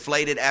little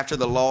deflated after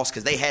the loss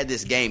because they had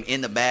this game in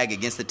the bag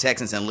against the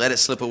Texans and let it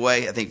slip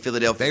away. I think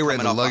Philadelphia. They were at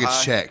coming the off a luggage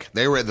high. check.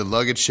 They were at the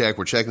luggage check.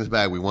 We're checking this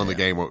bag. We won the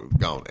game. We're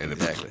gone. And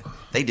Exactly.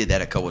 They did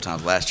that a couple of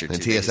times last year, too.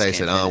 And TSA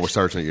said, we're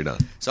searching it, you're done.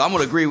 So I'm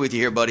going to agree with you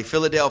here, buddy.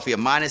 Philadelphia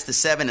minus the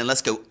 7, and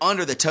let's go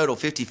under the total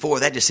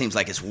 54. That just seems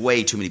like it's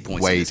way too many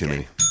points. Way too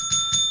many.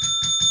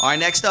 All right,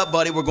 next up,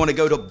 buddy, we're going to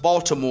go to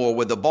Baltimore,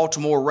 where the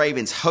Baltimore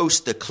Ravens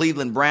host the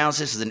Cleveland Browns.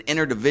 This is an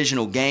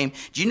interdivisional game.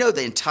 Do you know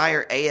the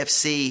entire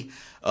AFC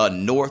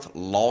North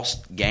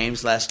lost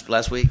games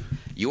last week?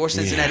 Your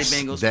Cincinnati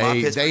Bengals, my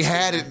Pittsburgh they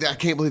had Steelers. it. I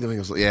can't believe the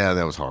Bengals. Yeah,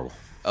 that was horrible.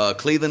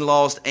 Cleveland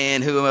lost,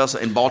 and who else?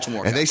 And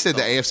Baltimore. And they said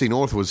the AFC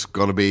North was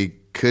going to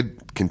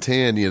could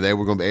contend. They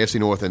were going to be AFC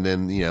North, and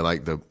then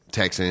like the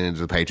Texans,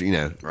 the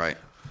Patriots. Right.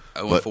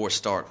 0-4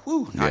 start.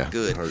 Whew, not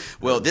good.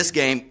 Well, this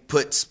game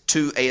puts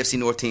two AFC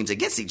North teams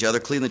against each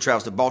other. Cleveland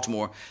travels to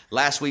Baltimore.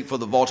 Last week for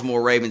the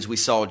Baltimore Ravens, we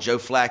saw Joe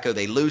Flacco.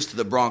 They lose to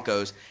the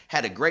Broncos.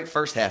 Had a great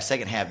first half.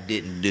 Second half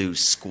didn't do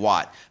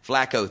squat.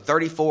 Flacco,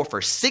 34 for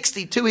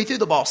 62. He threw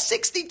the ball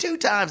 62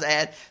 times,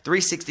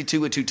 362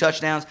 with 2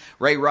 touchdowns.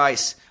 Ray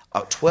Rice,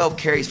 12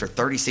 carries for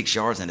 36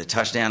 yards and a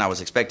touchdown. I was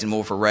expecting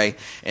more for Ray.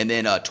 And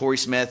then Torrey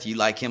Smith, you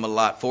like him a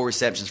lot, 4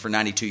 receptions for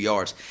 92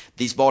 yards.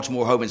 These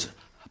Baltimore Ravens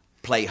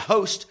play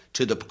host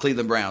to the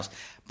Cleveland Browns.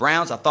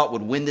 Browns, I thought,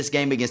 would win this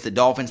game against the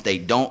Dolphins. They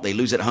don't. They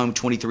lose at home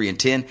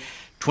 23-10.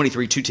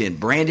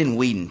 Brandon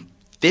Weeden,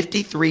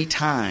 53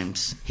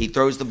 times he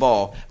throws the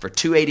ball for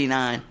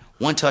 289,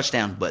 1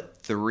 touchdown, but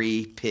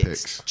 3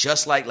 picks.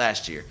 Just like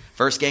last year.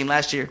 First game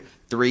last year,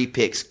 3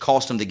 picks.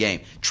 Cost him the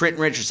game.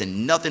 Trenton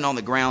Richardson, nothing on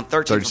the ground,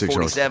 13 for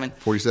 47.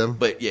 47?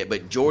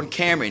 But Jordan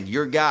Cameron,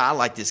 your guy, I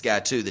like this guy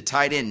too. The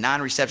tight end,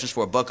 9 receptions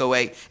for a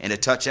 $108 and a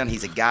touchdown.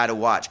 He's a guy to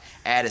watch.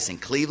 Addison,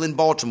 Cleveland,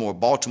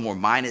 Baltimore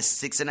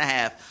minus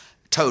 6.5,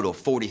 total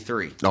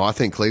 43. No, I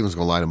think Cleveland's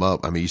going to light him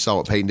up. I mean, you saw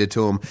what Peyton did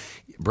to him.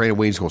 Brandon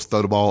Weeden's going to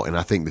throw the ball, and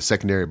I think the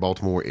secondary at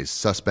Baltimore is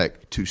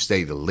suspect to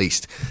say the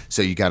least.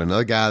 So you got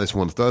another guy that's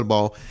wanting to throw the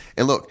ball.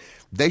 And look,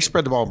 they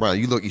spread the ball around.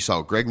 You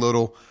saw Greg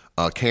Little,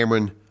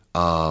 Cameron.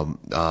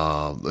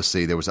 Let's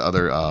see. There was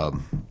other.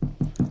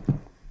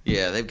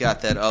 Yeah, they've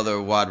got that other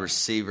wide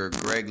receiver,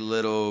 Greg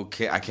Little.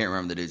 I can't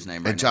remember the dude's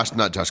name right now.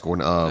 Not Josh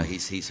Gordon. No,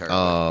 he's hurt.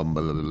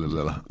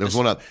 There was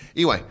one other.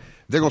 Anyway,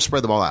 they're going to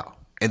spread the ball out,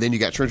 and then you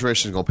got Trent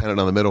Richardson going to pound it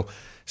down the middle.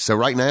 So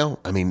right now,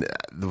 I mean,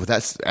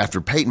 that's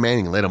after Peyton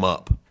Manning let him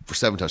up for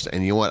 7 touchdowns.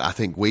 And you know what? I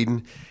think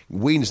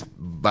Weeden's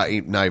not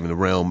even the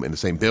realm in the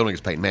same building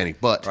as Peyton Manning,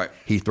 but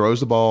he throws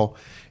the ball,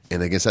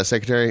 and against that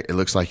secondary, it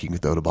looks like you can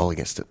throw the ball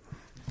against it.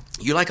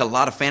 You like a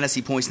lot of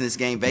fantasy points in this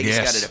game. Vegas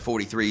got it at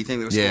 43. You think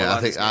there was a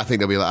lot? I think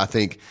there'll be. I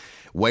think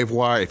waiver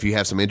wire. If you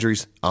have some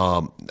injuries,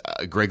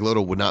 Greg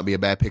Little would not be a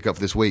bad pickup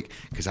this week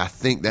because I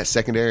think that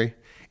secondary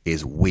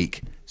is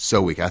weak.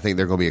 So weak. I think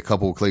there are going to be a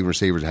couple of Cleveland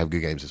receivers that have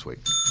good games this week.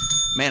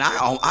 Man,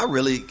 I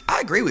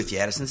agree with you,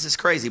 Addison. This is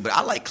crazy, but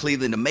I like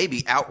Cleveland to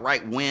maybe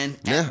outright win.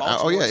 At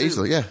Baltimore too.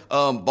 Easily. Yeah.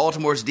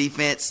 Baltimore's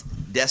defense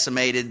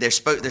decimated. They're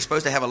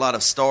supposed to have a lot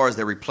of stars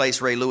that replace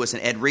Ray Lewis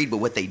and Ed Reed, but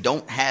what they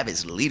don't have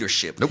is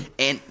leadership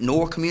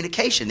nor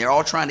communication. They're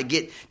all trying to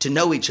get to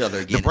know each other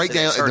again.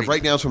 The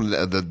breakdowns from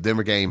the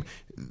Denver game,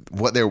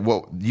 what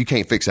you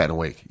can't fix that in a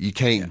week. You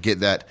can't get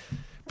that.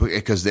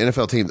 Because the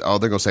NFL team, they're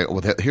going to say, well,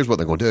 here's what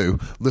they're going to do.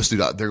 Let's do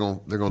that. They're going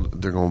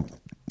to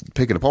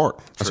pick it apart.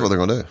 That's what they're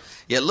going to do.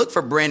 Yeah, look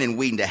for Brandon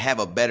Weeden to have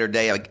a better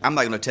day. I'm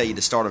not going to tell you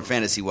to start him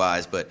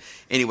fantasy-wise, but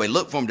anyway,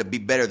 look for him to be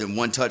better than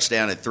 1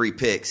 touchdown and 3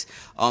 picks.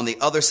 On the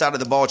other side of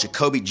the ball,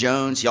 Jacoby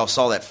Jones, y'all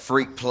saw that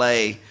freak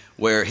play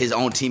where his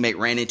own teammate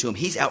ran into him.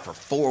 He's out for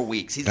 4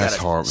 weeks. He's got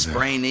a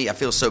sprained knee. I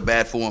feel so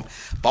bad for him.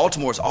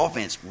 Baltimore's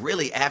offense,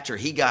 really, after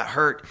he got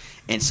hurt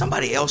and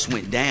somebody else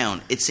went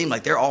down, it seemed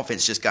like their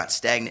offense just got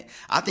stagnant.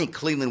 I think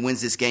Cleveland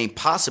wins this game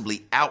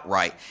possibly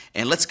outright.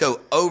 And let's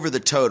go over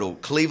the total.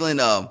 Cleveland,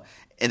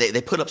 and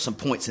they put up some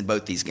points in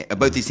both these games.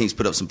 Both these teams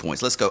put up some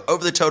points. Let's go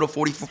over the total,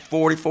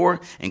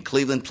 44, and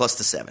Cleveland plus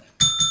the 7.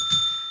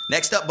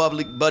 Next up,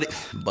 Bubbly.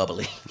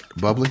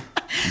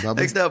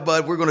 Next up,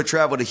 Bud, we're going to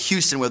travel to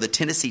Houston where the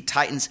Tennessee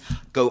Titans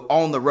go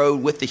on the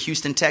road with the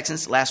Houston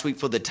Texans. Last week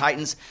for the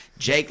Titans,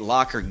 Jake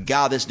Locker.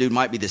 God, this dude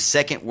might be the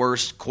second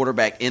worst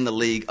quarterback in the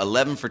league.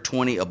 11 for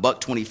 20,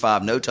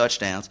 $125, no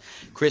touchdowns.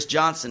 Chris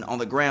Johnson on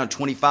the ground,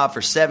 25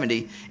 for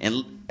 70,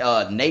 and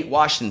Nate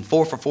Washington,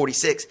 4 for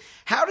 46.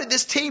 How did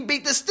this team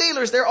beat the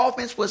Steelers? Their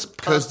offense was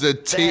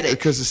pathetic.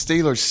 Because the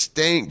Steelers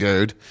stink,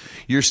 dude.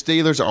 Your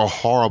Steelers are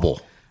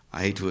horrible.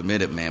 I hate to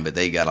admit it, man, but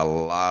they got a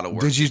lot of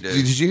work to do.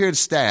 Did you hear the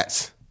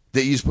stats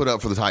that you just put up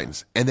for the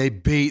Titans? And they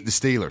beat the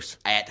Steelers.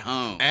 At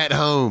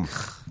home.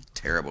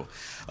 Terrible.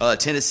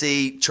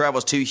 Tennessee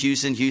travels to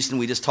Houston. Houston,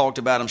 we just talked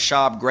about them.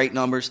 Schaub, great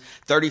numbers.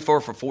 34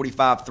 for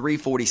 45,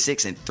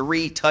 346, and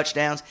 3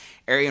 touchdowns.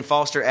 Arian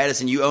Foster,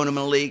 Addison, you own him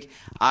in the league.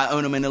 I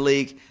own him in the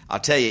league. I'll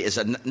tell you, it's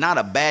not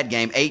a bad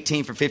game.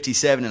 18 for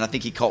 57, and I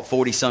think he caught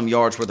 40-some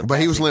yards worth of But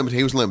passing.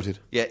 He was limited.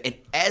 Yeah, and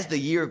as the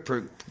year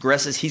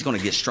progresses, he's going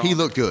to get stronger. He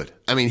looked good.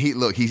 I mean, he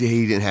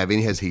didn't have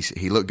any hesitation.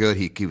 He looked good.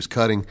 He was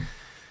cutting.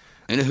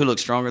 You know who looked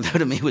stronger, though,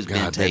 to me was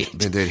Ben Tate.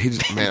 Ben Tate. We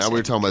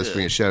were talking about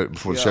this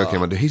before the show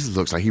came on. Dude, he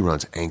looks like he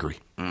runs angry.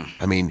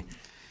 I mean,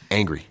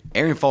 angry.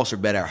 Arian Foster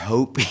better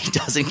hope he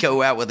doesn't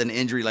go out with an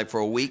injury like for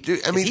a week.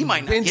 Dude, I mean, he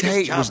might not Ben get Tate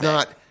his job was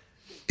back. not.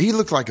 he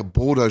looked like a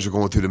bulldozer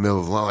going through the middle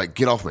of the line. Like,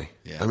 get off me.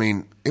 Yeah. I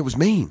mean, it was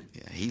mean.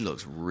 Yeah, he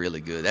looks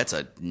really good. That's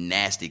a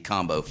nasty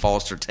combo.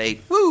 Foster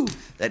Tate. Woo!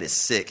 That is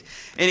sick.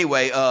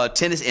 Anyway,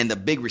 tennis and the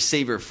big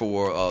receiver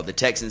for the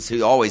Texans,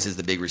 who always is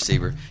the big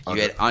receiver. You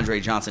had Andre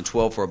Johnson,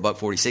 12 for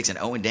 $146, and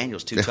Owen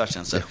Daniels, 2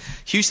 touchdowns. So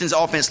Houston's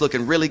offense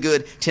looking really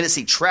good.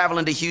 Tennessee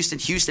traveling to Houston.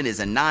 Houston is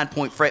a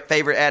 9-point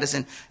favorite,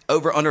 Addison.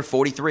 Over under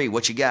 43.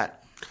 What you got?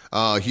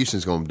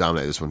 Houston's going to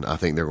dominate this one. I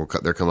think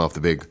they're coming off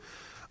the big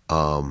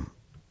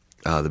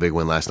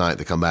win last night.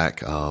 They come back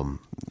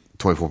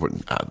 24.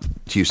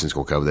 Houston's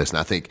going to cover this, and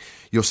I think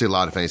you'll see a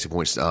lot of fantasy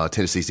points.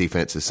 Tennessee's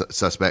defense is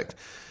suspect,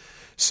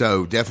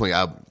 so definitely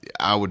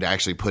I would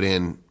actually put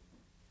in.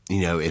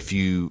 If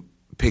you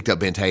picked up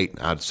Ben Tate,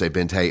 I'd say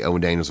Ben Tate,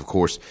 Owen Daniels, of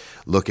course.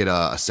 Look at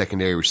a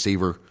secondary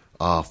receiver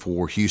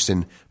for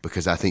Houston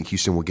because I think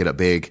Houston will get up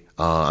big.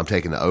 I'm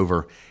taking the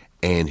over.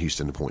 And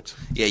Houston the points.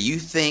 Yeah, you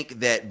think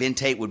that Ben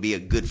Tate would be a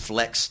good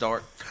flex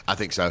start? I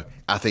think so.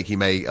 I think he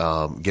may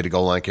get a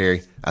goal line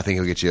carry. I think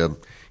he'll get you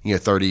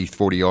 30,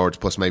 40 yards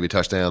plus maybe a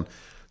touchdown.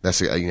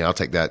 That's I'll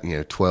take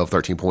that. 12,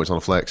 13 points on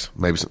a flex.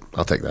 Maybe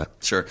I'll take that.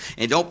 Sure.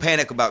 And don't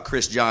panic about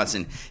Chris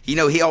Johnson.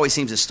 He always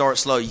seems to start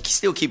slow. You can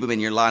still keep him in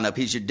your lineup.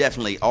 He's your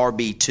definitely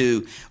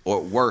RB2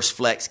 or worse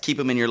flex. Keep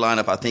him in your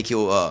lineup. I think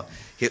he'll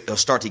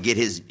start to get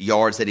his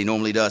yards that he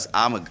normally does.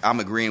 I'm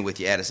agreeing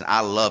with you, Addison. I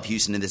love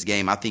Houston in this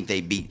game. I think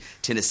they beat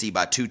Tennessee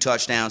by 2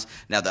 touchdowns.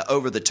 Now, the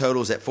over the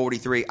total's at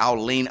 43.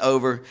 I'll lean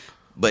over,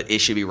 but it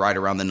should be right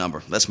around the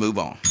number. Let's move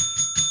on.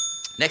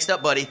 Next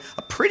up, buddy,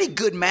 a pretty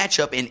good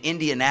matchup in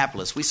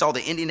Indianapolis. We saw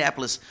the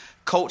Indianapolis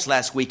Colts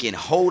last weekend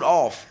hold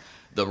off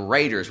the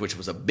Raiders, which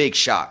was a big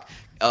shock.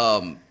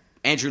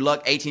 Andrew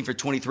Luck, 18 for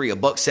 23,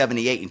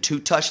 $178, and 2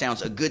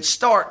 touchdowns. A good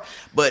start,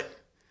 but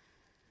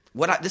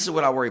this is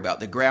what I worry about,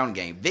 the ground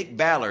game. Vic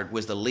Ballard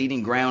was the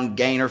leading ground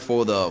gainer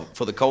for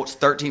the Colts,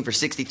 13 for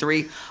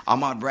 63.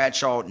 Ahmad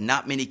Bradshaw,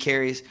 not many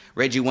carries.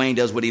 Reggie Wayne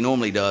does what he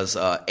normally does,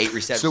 8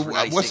 receptions for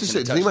 96. What's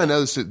does anybody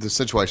know the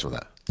situation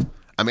with that?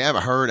 I mean, I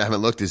haven't heard, I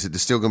haven't looked. Is it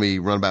still going to be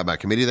run by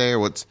committee there?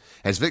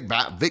 Has Vic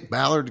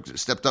Ballard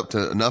stepped up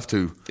to enough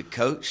to? The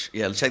coach,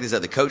 check this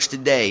out. The coach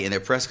today in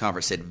their press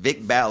conference said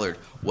Vic Ballard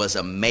was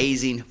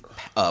amazing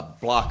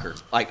blocker.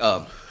 Right,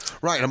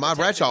 and Ahmad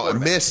Bradshaw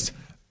missed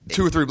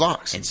 2 or 3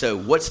 blocks. And so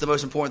what's the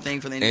most important thing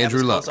for the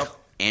Indianapolis Colts?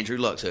 Andrew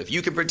Luck. So if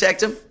you can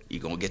protect him, you're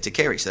going to get to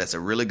carry. So that's a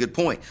really good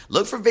point.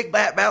 Look for Vic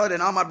Ballard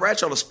and Ahmad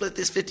Bradshaw to split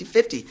this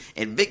 50-50.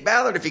 And Vic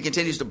Ballard, if he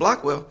continues to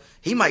block well,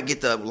 he might get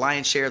the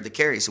lion's share of the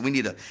carry. So we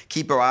need to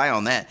keep our eye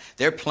on that.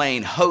 They're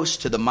playing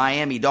host to the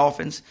Miami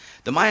Dolphins.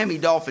 The Miami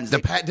Dolphins.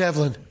 Pat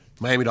Devlin,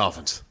 Miami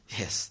Dolphins.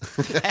 Yes.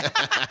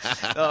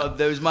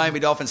 Those Miami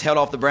Dolphins held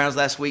off the Browns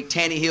last week.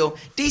 Tannehill,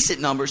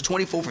 decent numbers,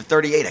 24 for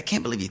 38. I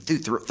can't believe he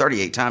threw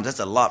 38 times. That's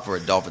a lot for a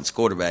Dolphins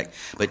quarterback.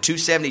 But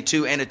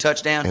 272 and a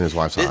touchdown. And his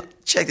wife's hot.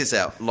 Check this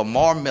out.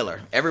 Lamar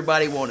Miller.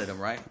 Everybody wanted him,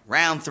 right?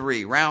 Round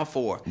 3, round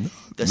 4.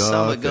 The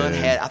son of a gun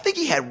I think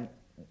he had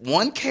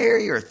 1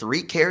 carry or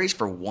 3 carries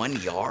for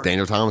 1 yard.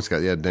 Daniel Thomas,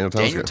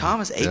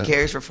 8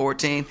 carries for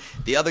 14.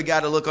 The other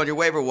guy to look on your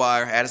waiver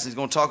wire, Addison's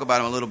going to talk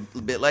about him a little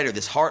bit later,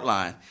 this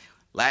Hartline.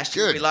 Last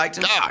year we liked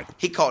him. God.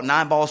 He caught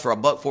 9 balls for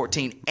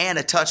 $114 and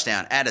a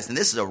touchdown. Addison,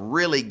 this is a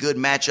really good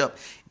matchup.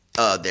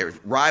 They're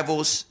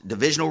rivals,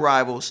 divisional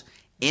rivals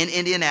in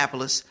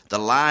Indianapolis. The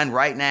line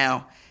right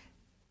now,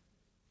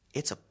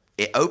 it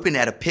opened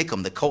at a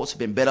pick'em. The Colts have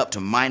been bet up to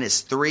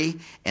 -3,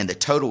 and the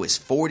total is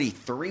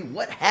 43.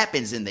 What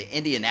happens in the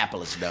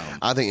Indianapolis Dome?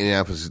 I think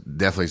Indianapolis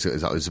definitely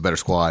is a better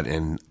squad,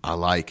 and I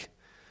like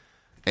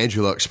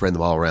Andrew Luck spreading the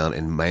ball around.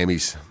 And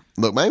Miami's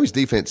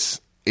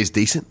defense is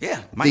decent. Yeah,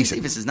 Miami's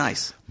defense is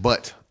nice.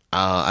 But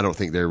I don't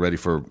think they're ready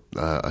for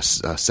a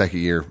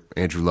second-year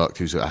Andrew Luck,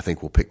 who I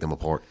think will pick them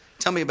apart.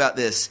 Tell me about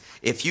this.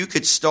 If you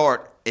could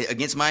start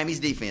against Miami's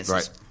defense,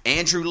 right,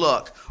 Andrew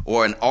Luck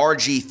or an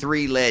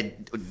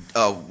RG3-led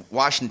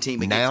Washington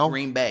team against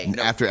Green Bay.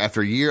 No.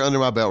 After a year under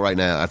my belt right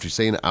now, after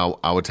seeing it,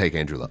 I would take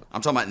Andrew Luck.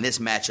 I'm talking about in this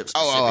matchup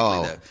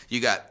specifically, though.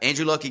 You got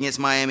Andrew Luck against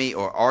Miami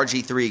or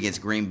RG3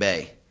 against Green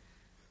Bay.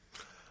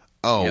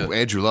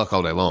 Andrew Luck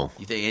all day long.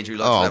 You think Andrew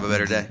Luck will have a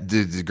better day?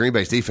 The Green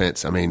Bay's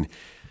defense, I mean,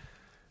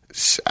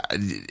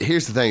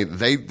 here's the thing.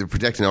 They're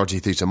protecting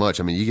RG3 so much.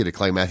 I mean, you get a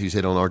Clay Matthews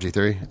hit on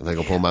RG3, they're going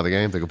to pull him out of the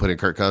game. They're going to put in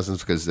Kirk Cousins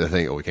because they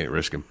think, we can't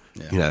risk him.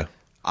 Yeah.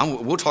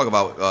 We'll talk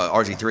about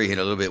RG3 in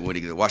a little bit when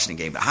he gets to the Washington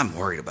game, but I'm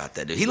worried about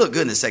that dude. He looked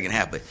good in the second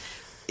half, but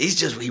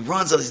he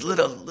runs he's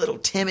little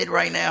timid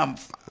right now.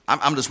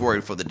 I'm just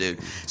worried for the dude.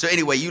 So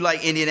anyway, you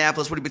like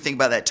Indianapolis. What do you think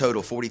about that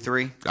total,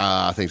 43?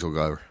 I think we'll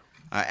go over.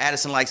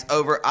 Addison likes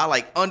over. I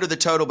like under the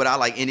total, but I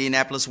like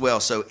Indianapolis well.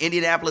 So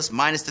Indianapolis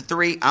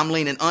 -3. I'm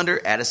leaning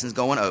under. Addison's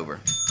going over.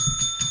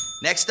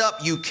 Next up,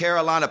 you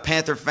Carolina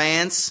Panther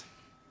fans.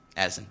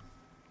 Addison.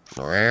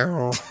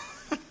 What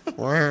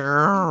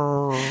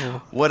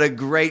a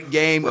great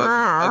game.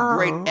 A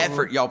great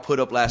effort y'all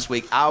put up last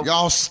week.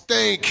 Y'all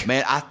stink.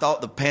 Man, I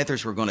thought the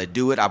Panthers were going to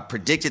do it. I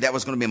predicted that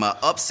was going to be my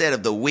upset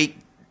of the week.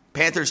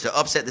 Panthers to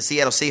upset the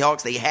Seattle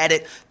Seahawks. They had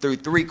it through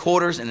 3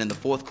 quarters, and in the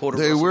fourth quarter,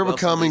 dude, we're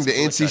becoming the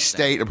NC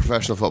State of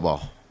professional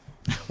football.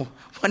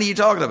 What are you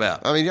talking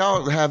about? I mean,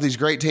 y'all have these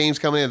great teams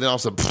coming in, and then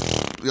also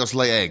you just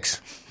lay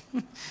eggs.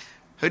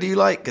 Who do you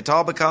like?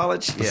 Catawba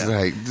College? Yeah.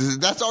 Hey,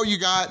 that's all you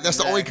got. That's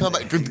the only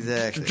comeback.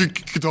 Exactly.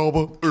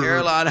 Catawba.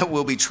 Carolina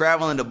will be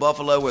traveling to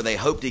Buffalo where they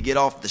hope to get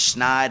off the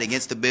schneid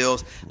against the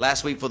Bills.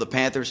 Last week for the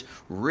Panthers,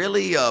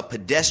 really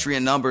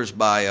pedestrian numbers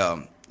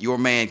by your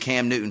man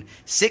Cam Newton.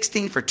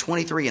 16 for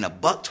 23 and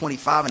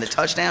 $125 and a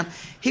touchdown.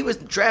 He was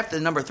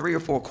drafted number 3 or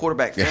 4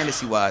 quarterback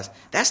fantasy-wise.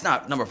 That's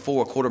not number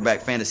 4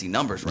 quarterback fantasy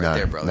numbers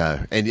there, brother.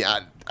 No, and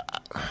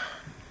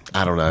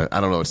I don't know.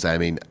 I don't know what to say. I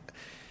mean,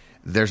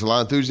 there's a lot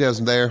of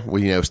enthusiasm there.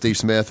 Well, Steve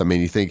Smith, I mean,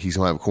 you think he's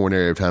going to have a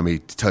coronary every time he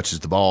touches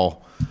the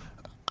ball.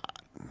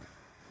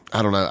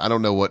 I don't know. I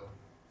don't know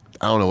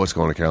what's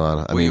going on in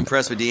Carolina. Were you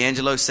impressed with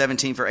D'Angelo,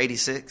 17 for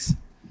 86?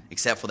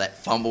 Except for that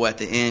fumble at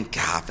the end.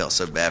 God, I felt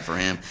so bad for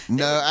him.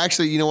 No,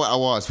 actually, you know what? I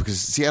was, because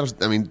Seattle,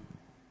 I mean,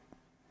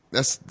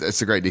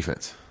 that's a great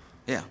defense.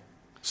 Yeah.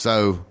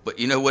 So, but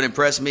you know what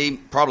impressed me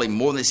probably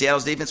more than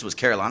Seattle's defense was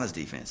Carolina's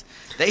defense.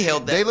 They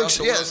held that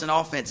Russell Wilson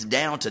offense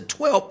down to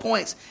 12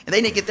 points, and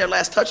they didn't get their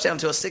last touchdown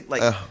until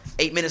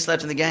 8 minutes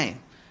left in the game.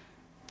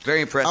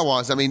 Very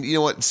impressive. I mean, you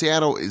know what?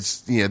 Seattle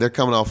is, they're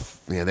coming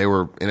off, they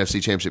were NFC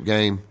Championship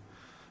game.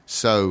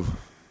 So,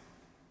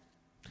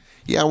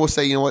 I will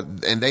say, you know what?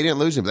 And they didn't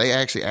lose him. They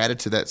actually added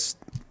to that.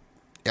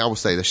 I will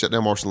say they shut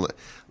down Marshall.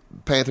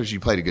 Panthers, you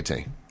played a good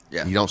team.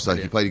 Yeah, you don't suck.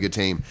 You played a good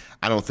team.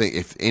 I don't think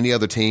if any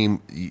other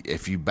team,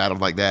 if you battled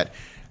like that,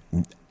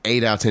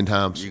 8 out of 10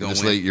 times in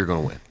this league, you're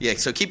going to win. Yeah,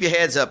 so keep your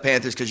heads up,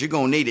 Panthers, because you're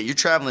going to need it. You're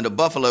traveling to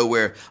Buffalo,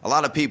 where a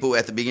lot of people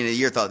at the beginning of the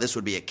year thought this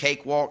would be a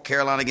cakewalk,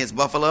 Carolina against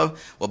Buffalo.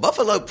 Well,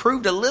 Buffalo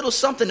proved a little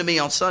something to me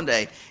on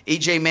Sunday.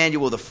 E.J.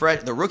 Manuel,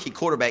 the rookie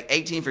quarterback,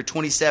 18 for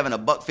 27,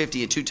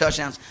 $150 and 2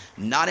 touchdowns.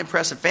 Not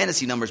impressive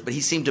fantasy numbers, but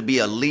he seemed to be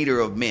a leader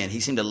of men. He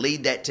seemed to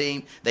lead that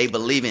team. They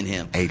believe in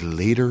him. A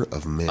leader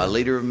of men. A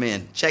leader of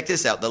men. Check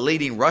this out. The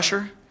leading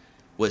rusher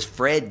was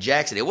Fred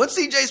Jackson. It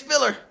wasn't C.J.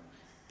 Spiller.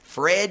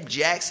 Fred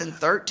Jackson,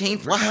 13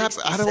 for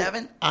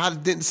 67. I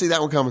didn't see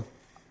that one coming.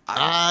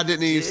 I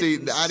didn't even see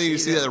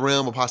that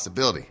realm of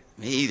possibility.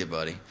 Me either,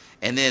 buddy.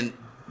 And then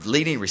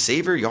leading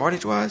receiver,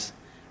 yardage-wise,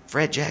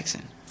 Fred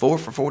Jackson, 4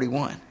 for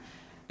 41.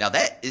 Now,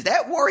 is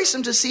that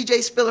worrisome to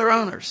C.J. Spiller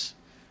owners?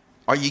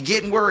 Are you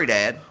getting worried,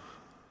 Ad?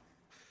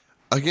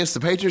 Against the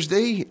Patriots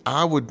D,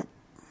 I would.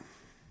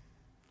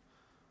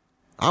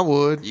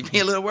 You'd be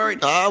a little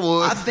worried? I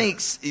would. I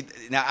think,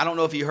 now I don't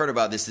know if you heard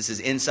about this. This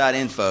is inside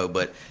info,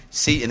 but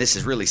and this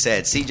is really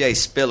sad. C.J.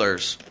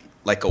 Spiller's,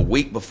 like a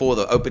week before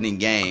the opening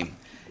game,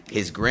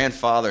 his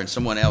grandfather and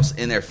someone else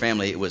in their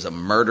family, it was a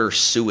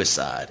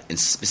murder-suicide. And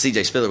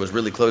C.J. Spiller was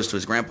really close to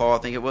his grandpa, I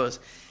think it was.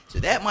 So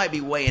that might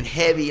be weighing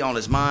heavy on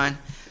his mind.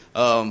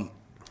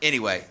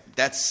 Anyway,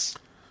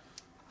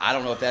 I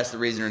don't know if that's the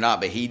reason or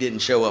not, but he didn't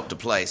show up to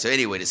play. So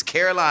anyway, does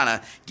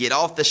Carolina get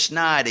off the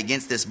schneid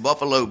against this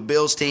Buffalo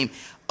Bills team?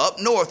 Up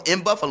north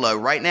in Buffalo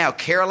right now,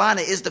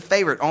 Carolina is the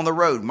favorite on the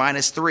road,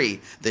 -3.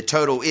 The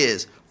total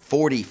is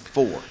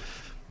 44.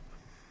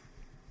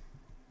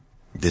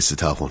 This is a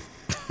tough one.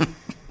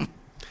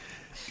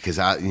 Because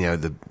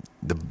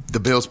the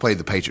Bills played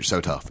the Patriots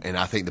so tough, and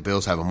I think the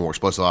Bills have a more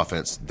explosive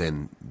offense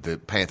than the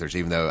Panthers,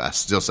 even though I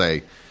still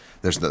say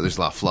there's a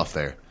lot of fluff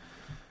there.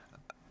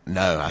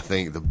 No, I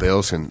think the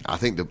Bills can. I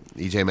think the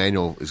E.J.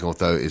 Manuel is going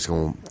to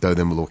throw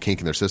them a little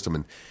kink in their system,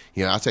 and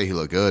I'll tell you, he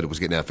looked good. It was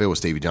getting downfield with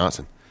Stevie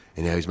Johnson.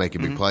 He's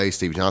making big plays.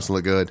 Stevie Johnson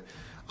looked good.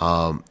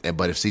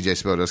 But if C.J.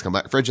 Spiller does come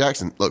back, Fred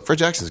Jackson's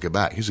a good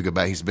back. He's a good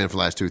back. He's been for the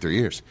last 2 or 3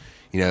 years.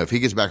 If he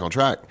gets back on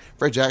track,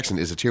 Fred Jackson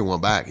is a tier 1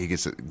 back. He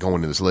gets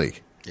going in this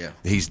league. Yeah,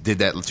 he did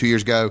that 2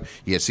 years ago.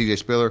 You had C.J.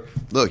 Spiller.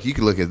 Look, we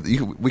can look at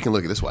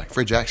it this way.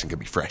 Fred Jackson could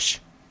be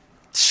fresh.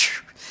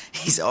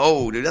 He's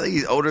old, dude. I think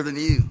he's older than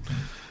you.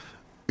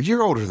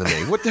 You're older than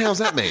me. What the hell does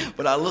that mean?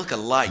 But I look a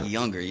lot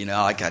younger.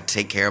 I got to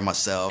take care of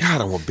myself.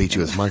 God, I want to beat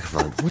you with this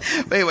microphone.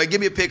 But anyway,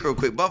 give me a pick real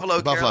quick.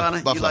 Buffalo, Carolina.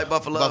 You like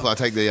Buffalo? Buffalo. I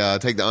take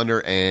the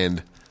under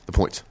and the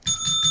points.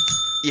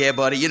 Yeah,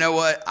 buddy. You know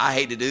what? I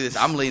hate to do this.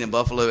 I'm leaning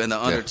Buffalo in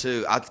the under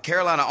too.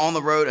 Carolina on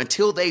the road,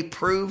 until they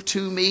prove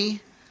to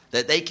me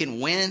that they can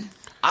win,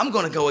 I'm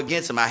going to go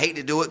against them. I hate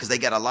to do it because they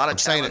got a lot of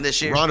talent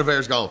this year. Ron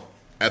Rivera's gone.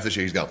 After this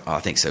year, he's gone. Oh, I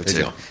think so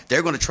too.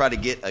 They're going to try to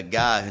get a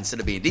guy, instead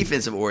of being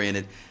defensive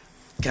oriented,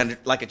 kind of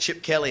like a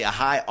Chip Kelly, a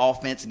high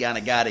offense kind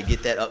of guy to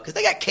get that up. Because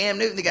they got Cam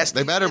Newton.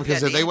 They better,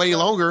 because if they wait any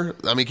longer,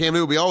 Cam Newton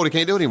will be old. He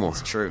can't do it anymore.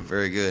 That's true.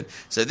 Very good.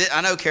 So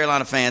I know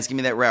Carolina fans, give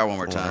me that row one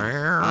more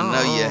time. I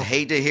know you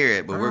hate to hear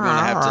it, but we're going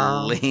to have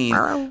to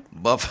lean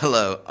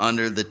Buffalo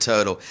under the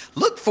total.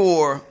 Look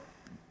for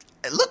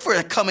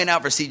coming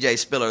out for C.J.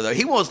 Spiller, though.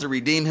 He wants to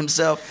redeem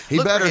himself.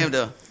 Look for him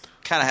to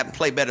kind of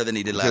play better than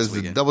he did last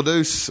weekend. The double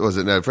deuce, was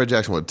it? No, Fred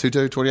Jackson,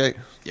 28?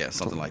 Yeah,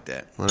 something like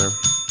that. Whatever.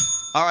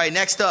 All right,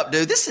 next up,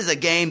 dude. This is a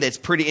game that's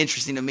pretty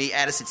interesting to me.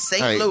 Addison,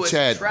 St. Louis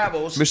Chad,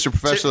 travels. Mr.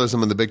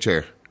 Professionalism in the big chair.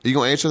 Are you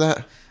going to answer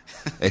that?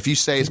 If you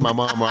say it's my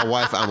mom or my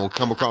wife, I'm going to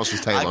come across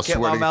this table. I kept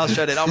my mouth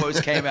shut. It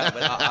almost came out,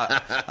 but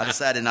I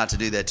decided not to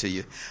do that to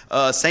you.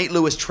 St.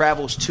 Louis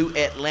travels to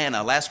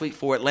Atlanta. Last week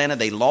for Atlanta,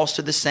 they lost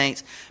to the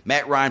Saints.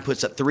 Matt Ryan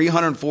puts up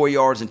 304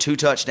 yards and 2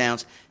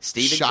 touchdowns.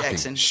 Steven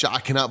Jackson. I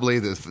cannot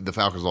believe that the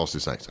Falcons lost to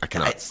the Saints. I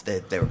cannot.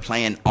 They were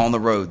playing on the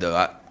road, though.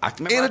 I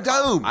remember in a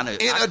dome. I know.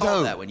 In I a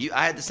dome. That one.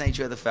 I had the Saints,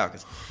 you had the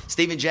Falcons.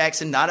 Steven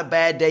Jackson, not a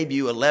bad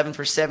debut, 11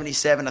 for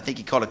 77. I think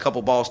he caught a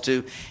couple balls,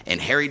 too. And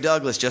Harry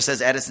Douglas, just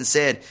as Addison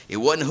said, it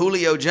wasn't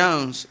Julio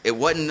Jones. It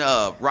wasn't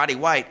Roddy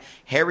White.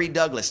 Harry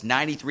Douglas,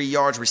 93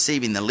 yards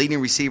receiving, the leading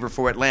receiver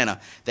for Atlanta.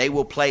 They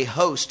will play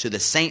host to the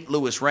St.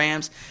 Louis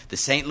Rams. The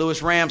St.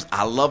 Louis Rams,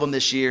 I love them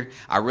this year.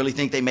 I really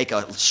think they make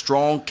a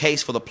strong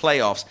case for the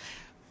playoffs.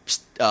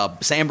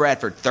 Sam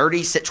Bradford,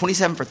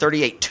 27 for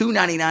 38,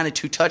 299 and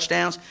 2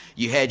 touchdowns.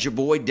 You had your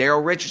boy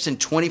Darrell Richardson,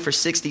 20 for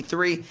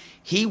 63.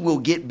 He will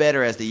get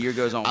better as the year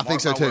goes on. I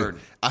think so, too. Word.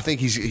 I think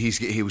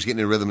he was getting in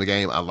the rhythm of the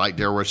game. I like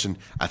Darrell Richardson.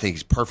 I think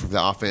he's perfect for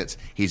the offense.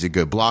 He's a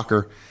good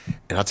blocker.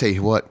 And I'll tell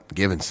you what,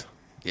 Givens.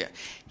 Yeah.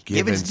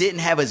 Givens didn't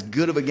have as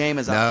good of a game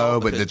as I thought. No,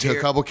 but the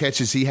couple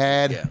catches he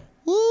had. Yeah.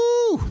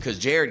 Woo! Because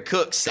Jared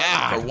Cook set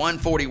for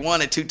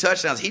 141 and 2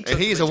 touchdowns.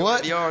 He's a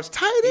what? Yards.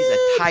 Tight end. He's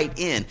a tight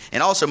end.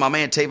 And also my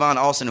man Tavon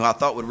Austin, who I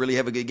thought would really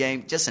have a good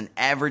game. Just an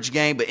average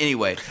game. But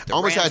anyway.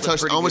 Almost had a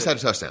touchdown. Almost had a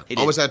touchdown. It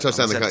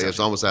was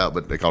almost out,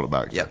 but they called it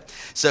back. Yep.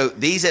 So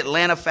these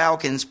Atlanta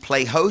Falcons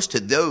play host to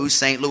those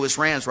St. Louis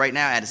Rams right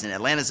now. Addison,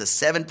 Atlanta's a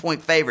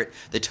 7-point favorite.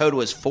 The total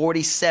is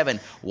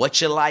 47.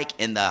 What you like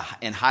in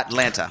hot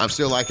Atlanta? I'm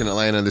still liking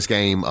Atlanta in this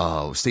game.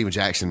 Steven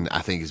Jackson,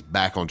 I think, is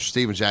back on.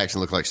 Steven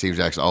Jackson looked like Steven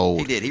Jackson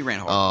old. He did. He ran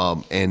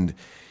hard. And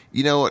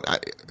you know what?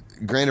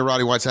 Granted,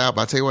 Roddy White's out,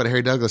 but I tell you what,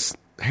 Harry Douglas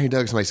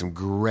made some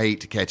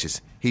great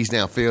catches. He's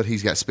downfield.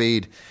 He's got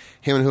speed.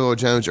 Him and Julio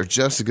Jones are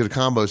just as good a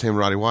combo as him and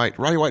Roddy White.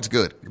 Roddy White's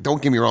good.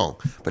 Don't get me wrong.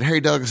 But Harry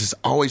Douglas has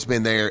always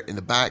been there in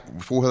the back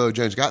before Julio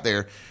Jones got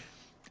there.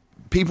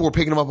 People were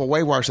picking him up on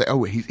waiver wire, say,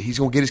 "Oh, he's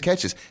going to get his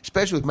catches,"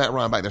 especially with Matt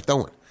Ryan back there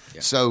throwing.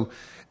 Yeah. So,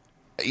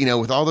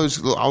 with all those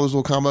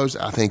little combos,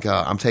 I think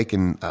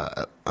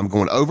I'm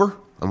going over.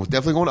 I'm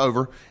definitely going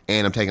over,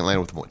 and I'm taking Atlanta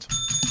with the points.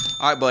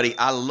 All right, buddy.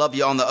 I love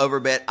you on the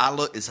over bet.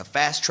 It's a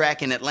fast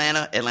track in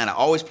Atlanta. Atlanta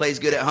always plays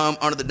good at home.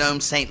 Under the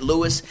dome, St.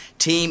 Louis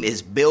team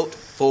is built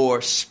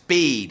for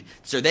speed.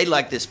 So they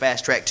like this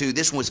fast track, too.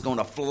 This one's going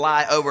to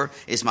fly over.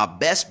 It's my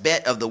best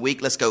bet of the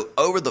week. Let's go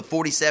over the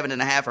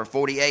 47.5 or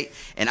 48.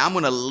 And I'm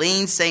going to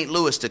lean St.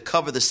 Louis to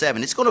cover the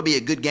 7. It's going to be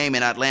a good game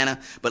in Atlanta,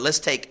 but let's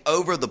take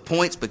over the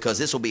points because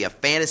this will be a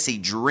fantasy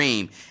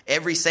dream.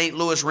 Every St.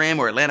 Louis Ram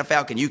or Atlanta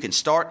Falcon you can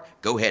start,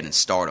 go ahead and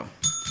start them.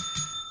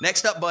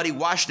 Next up, buddy,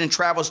 Washington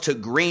travels to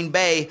Green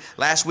Bay.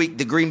 Last week,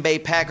 the Green Bay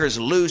Packers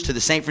lose to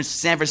the San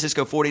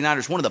Francisco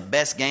 49ers. One of the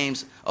best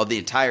games of the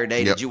entire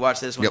day. Yep. Did you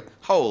watch this one? Yep.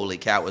 Holy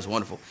cow, it was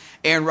wonderful.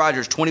 Aaron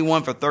Rodgers,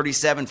 21 for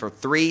 37 for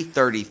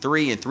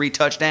 333 and 3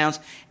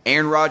 touchdowns.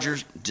 Aaron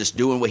Rodgers just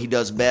doing what he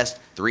does best.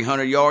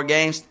 300-yard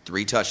games,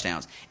 3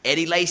 touchdowns.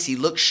 Eddie Lacy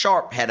looked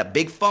sharp, had a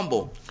big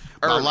fumble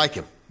early.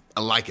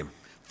 I like him.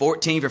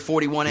 14 for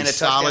 41 and a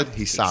touchdown.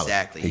 He's solid.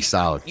 Exactly. He's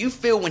solid. You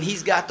feel when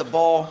he's got the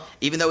ball,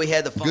 even though he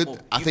had the fumble,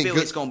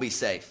 it's going to be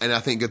safe. And I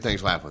think good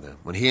things will happen with him.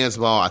 When he has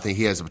the ball, I think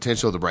he has the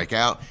potential to break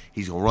out.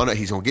 He's going to run it.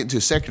 He's going to get into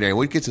the secondary. And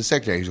when he gets in the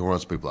secondary, he's going to run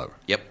some people over.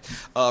 Yep.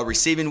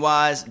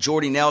 Receiving-wise,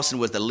 Jordy Nelson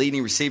was the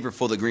leading receiver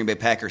for the Green Bay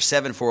Packers,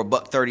 7 for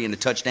 $130 and a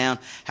touchdown.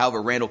 However,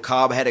 Randall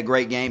Cobb had a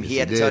great game. He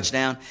had a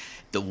touchdown.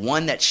 The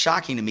one that's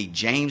shocking to me,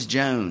 James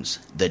Jones,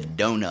 the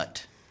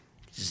donut.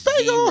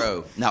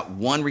 0. Not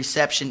one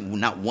reception,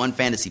 not one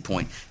fantasy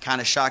point.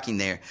 Kind of shocking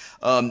there.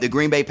 The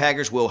Green Bay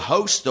Packers will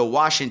host the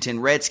Washington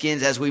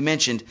Redskins. As we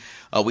mentioned,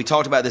 we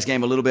talked about this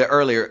game a little bit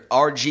earlier.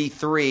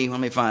 RG3, let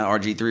me find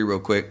RG3 real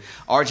quick.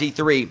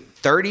 RG3,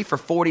 30 for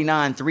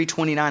 49,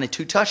 329, and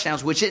 2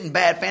 touchdowns, which isn't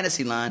bad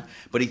fantasy line,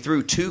 but he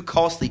threw 2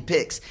 costly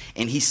picks,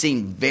 and he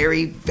seemed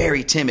very,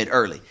 very timid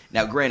early.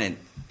 Now, granted,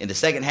 in the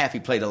second half, he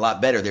played a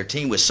lot better. Their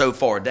team was so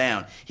far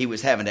down, he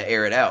was having to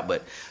air it out,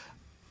 but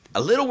a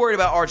little worried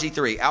about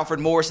RG3. Alfred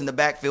Morris in the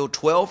backfield,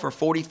 12 for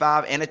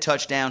 45 and a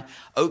touchdown.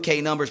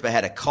 Okay numbers, but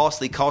had a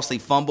costly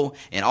fumble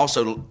and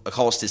also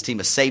cost his team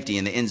a safety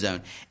in the end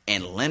zone.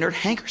 And Leonard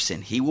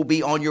Hankerson, he will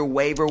be on your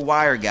waiver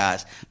wire,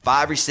 guys.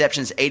 5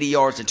 receptions, 80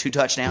 yards, and 2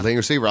 touchdowns. Leading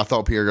receiver, I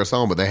thought Pierre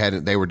Garçon,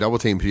 but they were double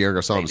teaming Pierre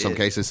Garçon in some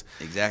cases.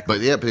 Exactly.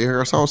 But yeah,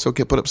 Pierre Garçon still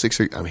put up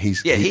 6. I mean,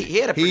 he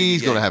had a pretty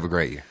he's going to have a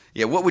great year.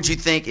 Yeah, what would you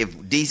think if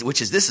this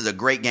is a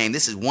great game.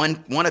 This is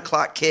 1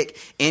 o'clock kick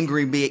in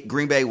Green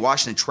Bay.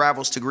 Washington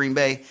travels to Green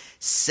Bay.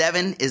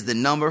 7 is the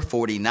number,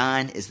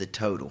 49 is the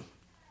total.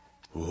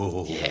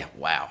 Ooh. Yeah,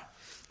 wow.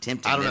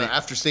 Tempting. I don't know.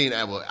 After seeing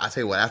I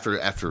tell you what,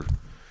 after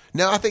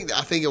no, I think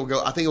it'll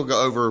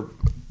go over.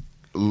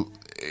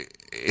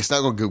 It's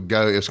not going to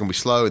go. It's going to be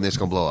slow, and then it's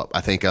going to blow up.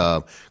 I think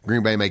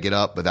Green Bay may get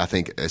up, but I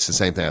think it's the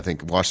same thing. I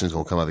think Washington's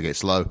going to come out of the gate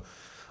slow.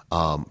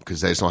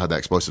 Because they just don't have that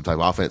explosive type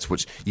of offense,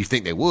 which you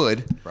think they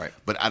would. Right.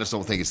 But I just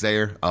don't think it's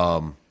there.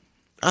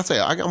 I'd say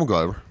I'm going to go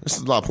over. This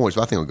is a lot of points,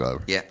 but I think I'll go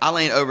over. Yeah, I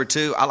lean over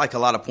too. I like a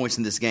lot of points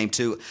in this game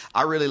too.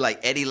 I really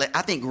like Eddie.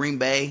 I think Green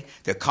Bay,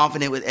 they're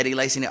confident with Eddie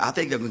Lacy now. I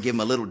think they're going to give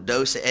him a little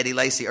dose of Eddie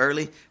Lacy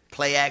early.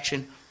 Play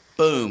action.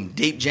 Boom.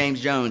 Deep James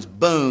Jones.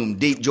 Boom.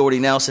 Deep Jordy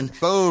Nelson.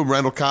 Boom.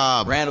 Randall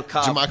Cobb.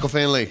 Jermichael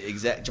Finley.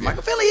 Exactly.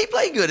 Jermichael Finley, he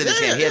played good in this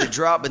game. He had a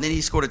drop, but then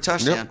he scored a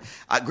touchdown.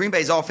 Green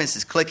Bay's offense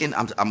is clicking.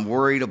 I'm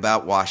worried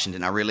about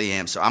Washington. I really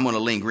am. So I'm going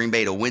to lean Green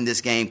Bay to win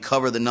this game,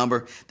 cover the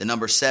number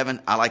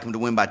 7. I like them to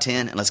win by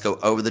 10, and let's go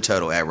over the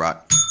total,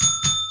 Ad-Rock.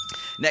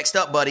 Next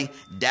up, buddy,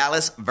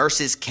 Dallas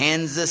versus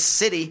Kansas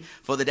City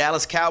for the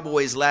Dallas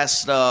Cowboys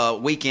last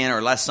weekend or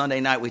last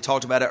Sunday night. We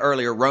talked about it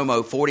earlier.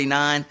 Romo,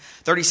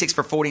 36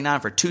 for 49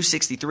 for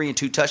 263 and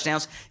 2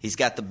 touchdowns. He's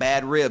got the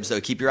bad ribs,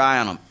 though. Keep your eye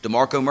on him.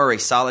 DeMarco Murray,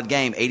 solid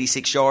game,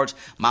 86 yards.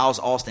 Miles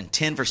Austin,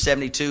 10 for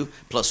 72.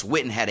 Plus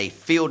Witten had a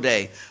field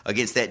day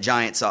against that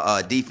Giants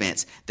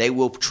defense. They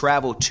will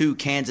travel to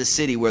Kansas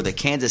City where the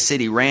Kansas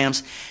City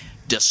Rams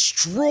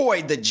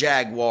destroyed the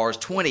Jaguars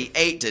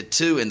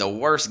 28-2 in the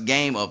worst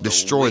game of the week.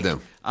 Destroyed them.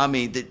 I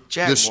mean, the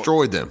Jaguars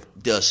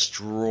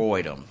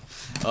destroyed them.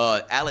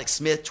 Alex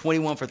Smith,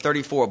 21 for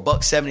 34,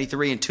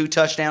 $173 and 2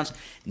 touchdowns.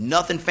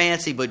 Nothing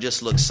fancy, but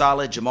just looks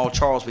solid. Jamal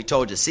Charles, we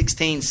told you,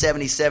 16,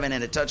 77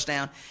 and a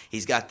touchdown.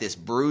 He's got this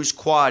bruised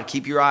quad.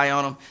 Keep your eye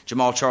on him.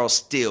 Jamal Charles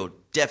still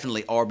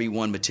definitely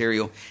RB1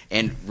 material.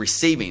 And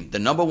receiving, the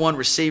number 1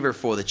 receiver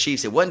for the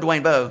Chiefs, it wasn't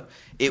Dwayne Bowe.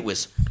 It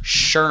was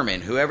Sherman.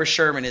 Whoever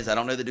Sherman is, I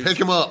don't know the dude. Pick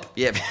him up.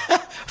 Yeah.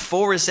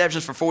 4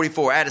 receptions for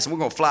 44. Addison, we're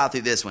going to fly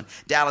through this one.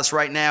 Dallas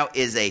right now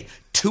is a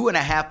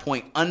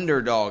 2.5-point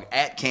underdog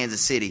at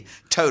Kansas City.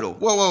 Total,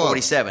 whoa.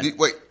 47.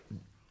 Wait.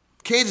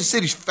 Kansas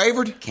City's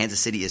favored? Kansas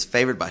City is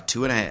favored by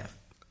 2.5.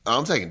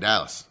 I'm taking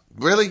Dallas.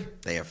 Really?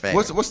 They are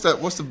favored. What's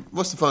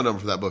the phone number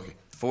for that bookie?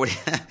 40.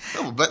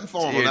 I'm betting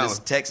for him on that one.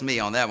 Just text me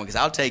on that one because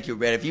I'll take your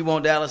bet. If you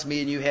want Dallas,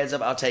 me and you heads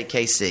up, I'll take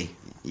KC.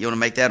 You want to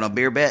make that on a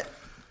beer bet?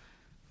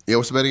 Yeah,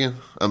 what's the bet again?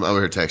 I'm over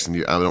here texting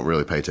you. I don't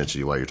really pay attention to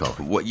you while you're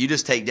talking. What, you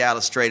just take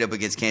Dallas straight up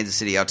against Kansas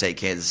City. I'll take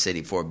Kansas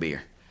City for a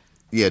beer.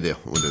 Yeah, deal.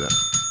 We'll do that.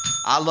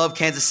 I love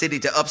Kansas City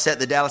to upset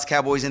the Dallas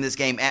Cowboys in this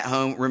game at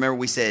home. Remember,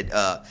 we said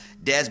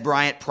Dez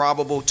Bryant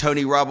probable,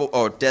 Tony Romo,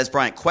 or Dez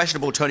Bryant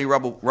questionable, Tony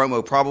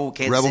Romo probable.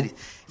 Kansas City.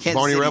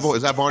 Barney Rebel?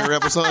 Is that Barney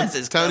Rebel's son?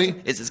 Tony?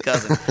 It's his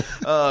cousin.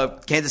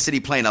 Kansas City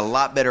playing a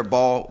lot better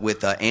ball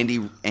with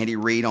Andy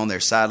Reid on their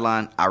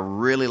sideline. I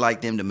really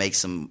like them to make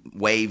some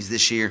waves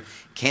this year.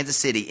 Kansas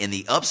City in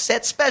the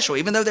upset special,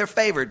 even though they're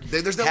favored.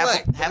 There's no way.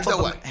 Half There's of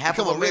no way. Half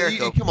Come of on,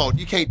 America. Come on,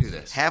 you can't do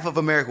this. Half of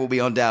America will be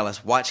on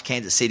Dallas. Watch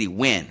Kansas City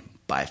win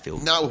by a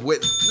field goal. Don't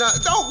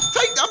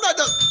take. I'm not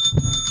done.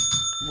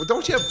 Well,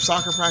 don't you have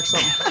soccer practice?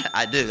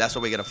 I do. That's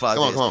what we're going to fly.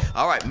 Come on.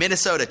 All right.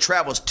 Minnesota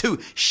travels to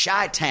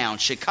Chi-Town,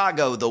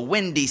 Chicago, the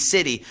Windy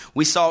City.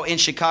 We saw in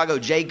Chicago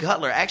Jay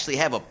Cutler actually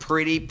have a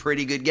pretty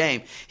good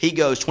game. He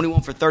goes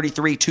 21 for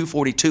 33,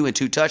 242, and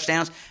 2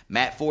 touchdowns.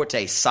 Matt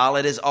Forte,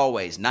 solid as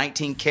always.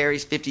 19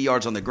 carries, 50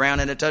 yards on the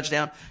ground and a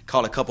touchdown.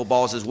 Caught a couple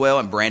balls as well.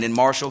 And Brandon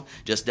Marshall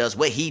just does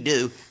what he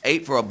do.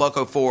 8 for a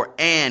 $104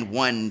 and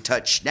 1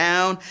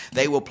 touchdown.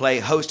 They will play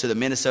host to the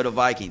Minnesota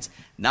Vikings.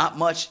 Not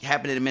much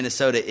happening in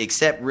Minnesota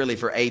except really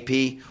for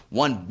AP.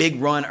 One big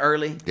run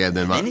early. Yeah,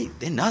 then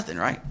nothing,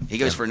 right? He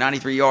goes for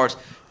 93 yards,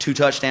 2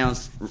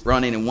 touchdowns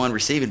running and 1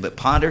 receiving. But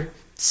Ponder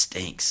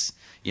stinks.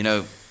 You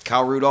know,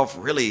 Kyle Rudolph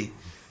really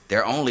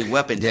their only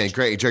weapon. Yeah,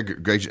 great.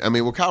 I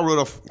mean, Kyle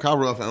Rudolph, I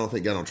don't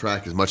think got on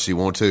track as much as he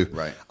wanted to.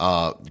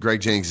 Right.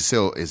 Greg Jennings is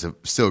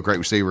still a great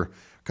receiver.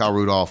 Kyle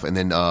Rudolph, and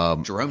then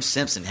Jerome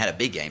Simpson had a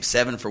big game,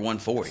 7 for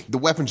 140. The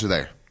weapons are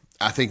there.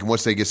 I think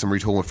once they get some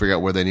retooling and figure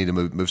out where they need to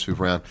move some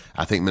people around,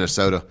 I think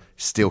Minnesota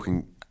still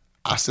can.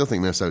 I still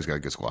think Minnesota's got a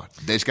good squad.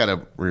 They just got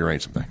to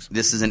rearrange some things.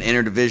 This is an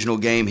interdivisional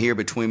game here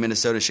between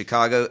Minnesota and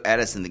Chicago.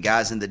 Addison, the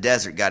guys in the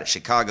desert, got it.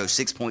 Chicago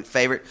 6-point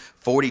favorite,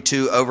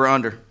 42 over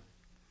under.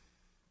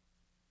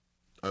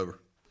 Over.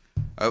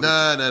 No.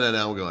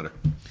 We'll go under.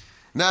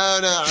 No.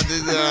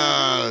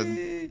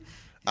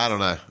 I don't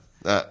know.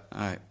 All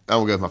right. I'm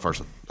going to go with my first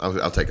one.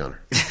 I'll take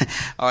under.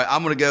 All right,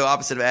 I'm going to go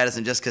opposite of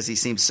Addison just because he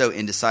seems so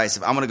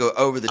indecisive. I'm going to go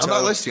over the total.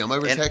 I'm not listening. I'm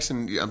over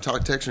texting. I'm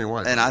texting your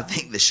wife. And I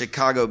think the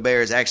Chicago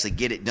Bears actually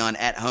get it done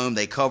at home.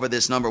 They cover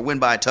this number, win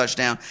by a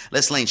touchdown.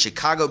 Let's lean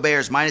Chicago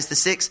Bears minus the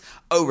 6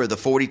 over the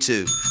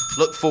 42.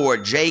 Look for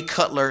Jay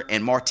Cutler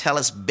and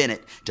Martellus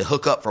Bennett to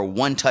hook up for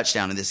 1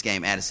 touchdown in this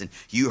game, Addison.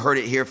 You heard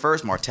it here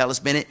first.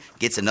 Martellus Bennett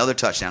gets another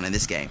touchdown in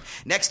this game.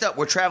 Next up,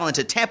 we're traveling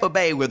to Tampa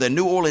Bay where the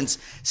New Orleans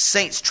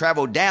Saints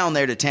travel down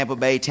there to Tampa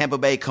Bay. Tampa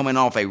Bay coming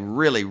off a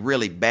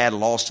really bad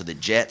loss to the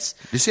Jets.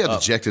 You see how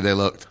dejected they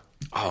looked?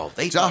 Oh,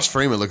 Josh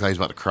Freeman looked like he's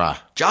about to cry.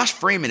 Josh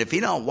Freeman, if he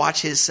don't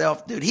watch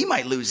himself, dude, he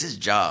might lose his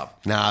job.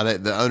 Nah,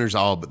 the owners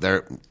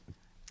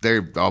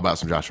they're all about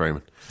some Josh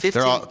Freeman.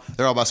 15.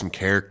 They're all about some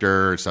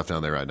character and stuff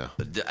down there right now.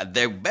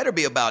 They better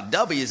be about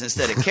W's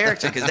instead of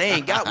character because they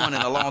ain't got one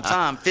in a long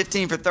time.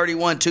 15 for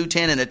 31,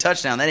 210 and a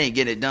touchdown. That ain't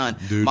getting it done.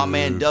 My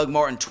man Doug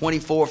Martin,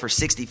 24 for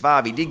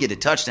 65. He did get a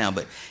touchdown,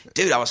 but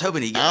dude, I was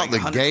hoping he'd get out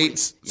like the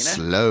gates. You know?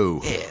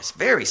 Slow. Yeah, it's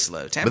very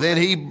slow. But then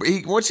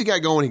he once he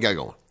got going, he got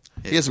going.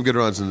 He had some good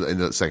runs in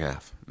the second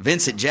half.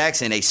 Vincent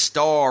Jackson, a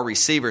star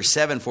receiver,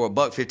 7 for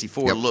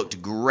 $154, Yep.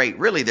 looked great.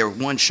 Really, they're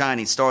one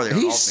shining star there on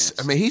offense.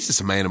 He's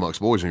just a man amongst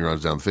boys when he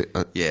runs down the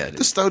field. Yeah,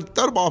 just throw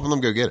the ball up and let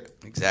him go get it.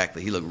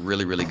 Exactly. He looked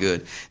really, really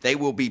good. They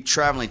will be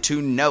traveling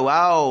to New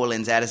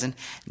Orleans, Addison.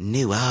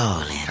 New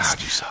Orleans. God,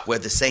 you suck. Where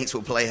the Saints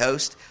will play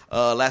host.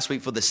 Last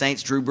week for the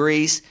Saints, Drew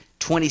Brees,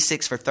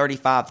 26 for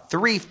 35,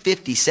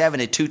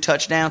 357 and 2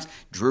 touchdowns.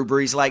 Drew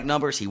Brees like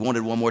numbers. He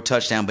wanted one more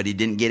touchdown, but he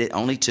didn't get it.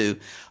 Only 2.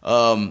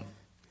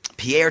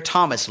 Pierre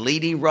Thomas,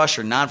 leading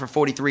rusher, 9 for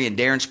 43, and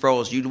Darren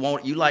Sproles.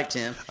 You liked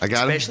him, I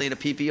got especially in a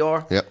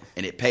PPR. Yep.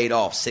 And it paid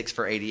off, 6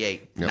 for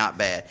 88. Yep. Not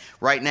bad.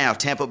 Right now,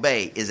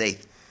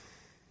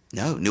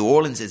 New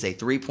Orleans is a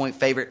 3-point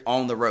favorite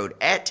on the road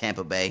at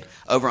Tampa Bay,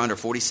 over under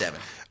 47.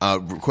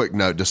 Quick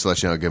note, just to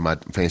let you know, good my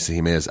fantasy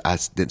team is, I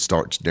didn't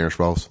start Darren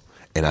Sproles,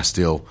 and I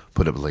still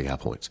put up league high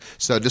points.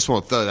 So just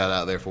want to throw that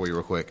out there for you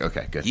real quick.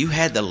 Okay, good. You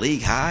had the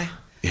league high?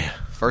 Yeah.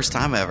 First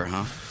time ever,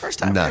 huh? First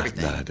time for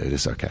everything. No, dude,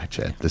 it's okay,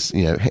 Chad.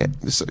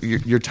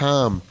 Your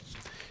time,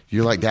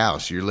 you're like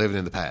Dallas. You're living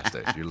in the past,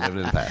 dude. You're living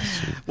in the past.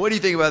 What do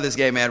you think about this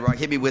game, Ad Rock?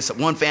 Hit me with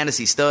one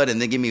fantasy stud, and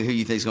then give me who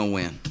you think is going to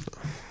win.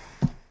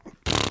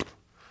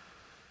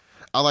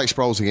 I like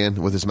Sproles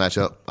again with this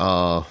matchup.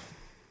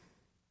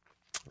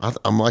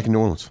 I'm liking New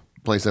Orleans.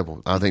 Plain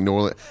simple. I think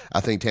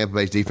Tampa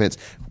Bay's defense.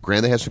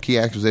 Granted, they have some key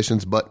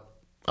acquisitions, but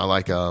I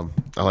like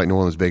New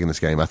Orleans big in this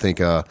game. I think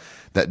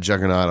that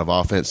juggernaut of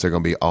offense, they're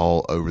going to be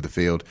all over the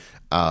field.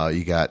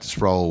 You got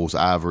Sproles,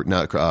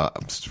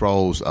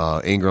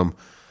 Ingram,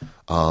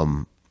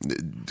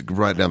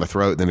 right down the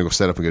throat. Then they're going to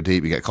set up and go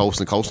deep. You got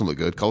Colston. Colston looked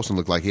good. Colston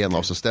looked like he hadn't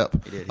lost a step.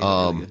 He did. He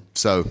looked really good.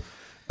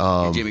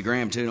 And Jimmy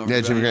Graham too.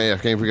 Jimmy Graham.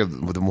 I can't forget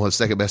with the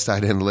second best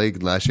tight end in the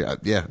league last year.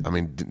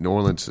 New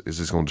Orleans is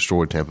just going to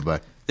destroy Tampa Bay.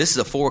 This is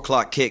a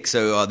 4:00 kick,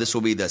 so this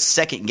will be the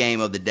second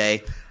game of the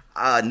day.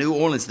 New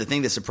Orleans, the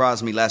thing that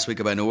surprised me last week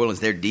about New Orleans,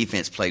 their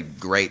defense played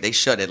great. They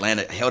held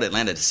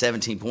Atlanta to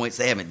 17 points.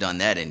 They haven't done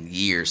that in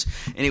years.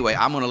 Anyway,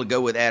 I'm going to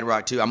go with Ad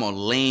Rock too. I'm going to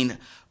lean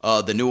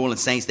the New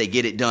Orleans Saints. They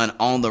get it done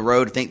on the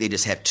road. I think they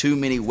just have too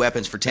many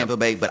weapons for Tampa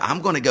Bay, but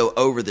I'm going to go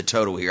over the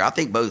total here. I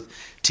think both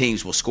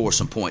teams will score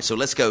some points. So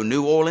let's go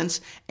New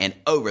Orleans and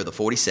over the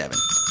 47.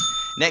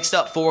 Next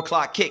up,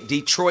 4:00 kick.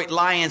 Detroit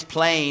Lions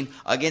playing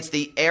against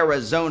the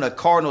Arizona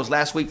Cardinals.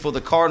 Last week for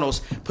the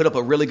Cardinals, put up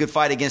a really good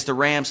fight against the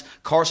Rams.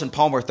 Carson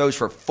Palmer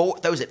throws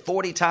it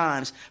 40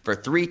 times for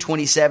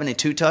 327 and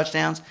 2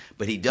 touchdowns.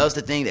 But he does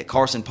the thing that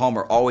Carson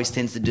Palmer always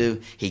tends to do.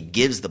 He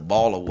gives the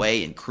ball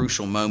away in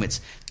crucial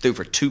moments. Threw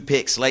for 2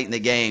 picks late in the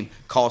game.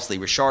 Costly.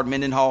 Rashard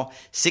Mendenhall,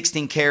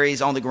 16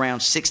 carries on the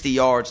ground, 60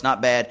 yards.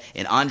 Not bad.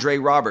 And Andre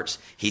Roberts,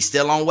 he's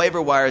still on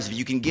waiver wires if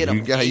you can get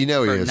him. For he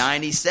is.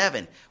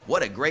 97.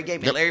 What a great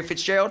game. Yep. And Larry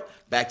Fitzgerald,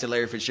 back to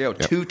Larry Fitzgerald.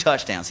 Yep. 2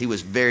 touchdowns. He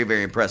was very,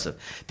 very impressive.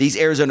 These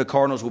Arizona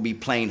Cardinals will be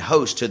playing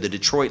host to the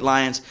Detroit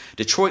Lions.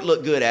 Detroit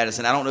looked good,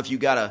 Addison. I don't know if you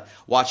got to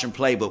watch them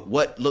play, but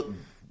what looked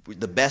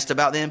the best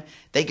about them,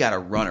 they got a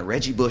runner.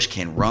 Reggie Bush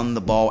can run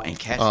the ball and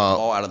catch the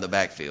ball out of the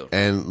backfield.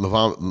 And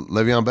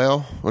Le'Veon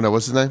Bell,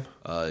 what's his name?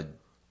 What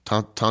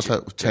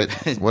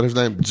is his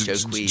name?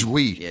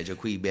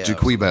 Jaquie Bell.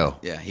 Jaquie Bell.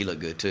 Yeah, he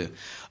looked good too.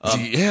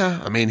 He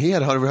had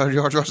 100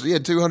 yards rushing. He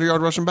had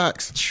 200-yard rushing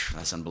backs.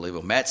 That's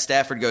unbelievable. Matt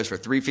Stafford goes for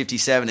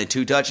 357 and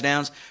 2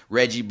 touchdowns.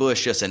 Reggie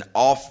Bush, just an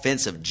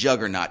offensive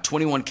juggernaut.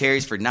 21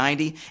 carries for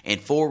 90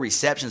 and 4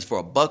 receptions for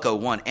a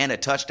 $101 and a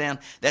touchdown.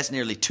 That's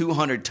nearly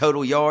 200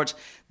 total yards.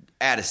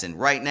 Addison,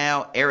 right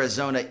now,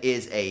 Arizona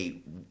and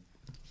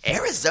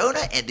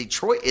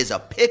Detroit is a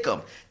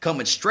pick'em.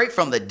 Coming straight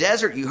from the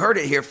desert. You heard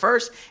it here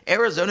first.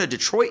 Arizona,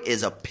 Detroit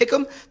is a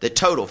pick'em. The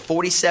total,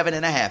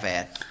 47.5,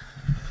 Ad.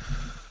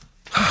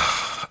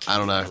 I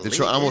don't know.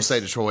 Detroit. I'm going to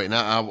say Detroit.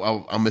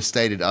 Now I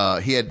misstated.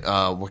 He had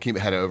Joaquin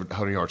had over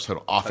 100 yards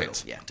total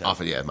offense. Total.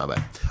 Offense. Yeah, my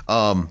bad.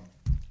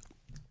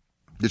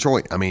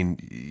 Detroit.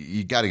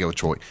 You got to go with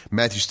Detroit.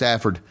 Matthew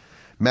Stafford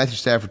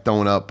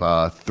throwing up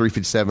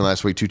 357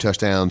 last week, 2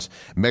 touchdowns.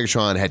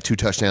 Megatron had 2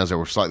 touchdowns that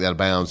were slightly out of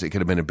bounds. It could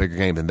have been a bigger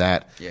game than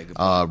that. Yeah, good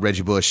point.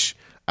 Reggie Bush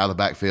out of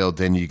the backfield.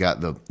 Then you got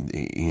the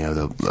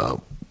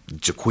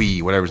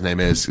Jaquie, whatever his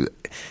name is,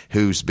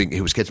 who was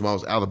catching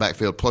balls out of the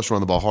backfield, plus run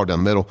the ball hard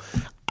down the middle.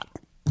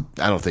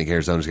 I don't think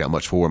Arizona's got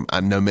much for him. I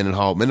know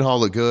Mendenhall. Mendenhall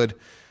looked good.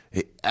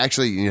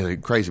 Actually,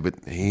 crazy, but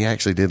he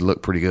actually did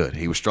look pretty good.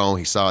 He was strong.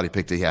 He saw it. He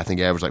picked it. I think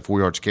he averaged like 4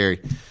 yards a carry.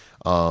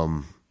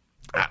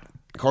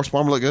 Carson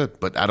Palmer looked good,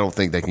 but I don't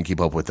think they can keep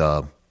up with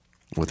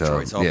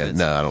Detroit's offense.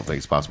 No, I don't think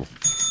it's possible.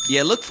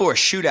 Yeah, look for a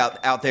shootout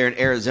out there in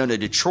Arizona.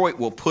 Detroit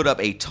will put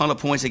up a ton of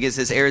points against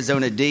this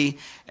Arizona D,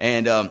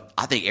 and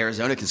I think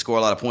Arizona can score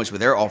a lot of points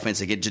with their offense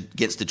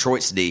against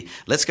Detroit's D.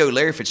 Let's go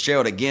Larry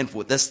Fitzgerald again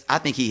for this. I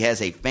think he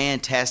has a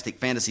fantastic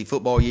fantasy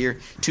football year.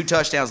 2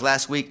 touchdowns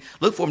last week.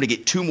 Look for him to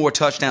get 2 more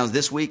touchdowns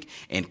this week,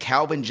 and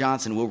Calvin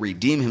Johnson will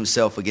redeem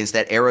himself against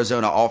that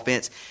Arizona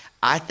offense.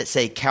 I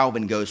say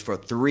Calvin goes for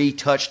 3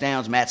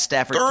 touchdowns. Matt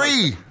Stafford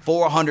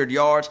 400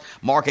 yards.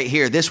 Mark it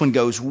here. This one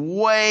goes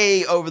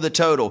way over the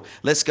total.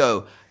 Let's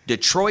go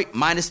Detroit at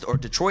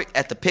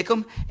the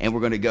pick'em, and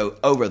we're going to go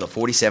over the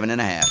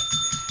 47.5.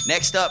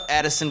 Next up,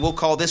 Addison, we'll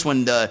call this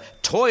one the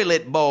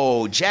Toilet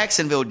Bowl.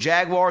 Jacksonville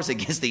Jaguars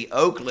against the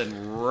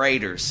Oakland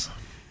Raiders.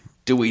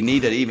 Do we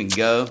need to even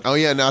go? Oh,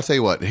 yeah. Now, I'll tell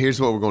you what. Here's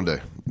what we're going to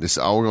do. This is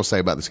all we're going to say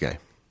about this game.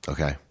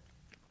 Okay?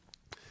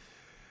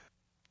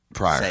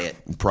 Say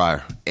it.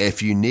 Prior.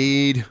 If you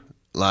need,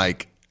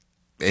 like,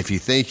 if you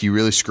think you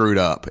really screwed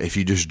up, if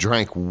you just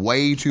drank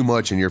way too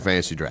much in your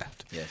fantasy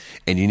draft, yes,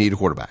 and you need a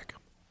quarterback,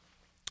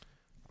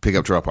 pick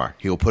up Terrell Pryor.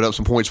 He'll put up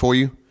some points for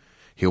you.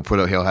 He was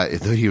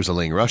a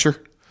leading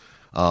rusher.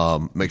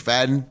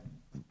 McFadden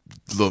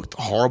looked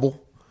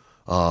horrible.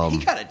 He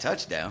got a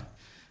touchdown.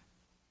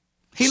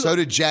 So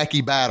did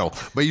Jackie Battle.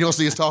 But you don't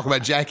see us talking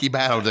about Jackie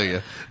Battle, do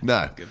you?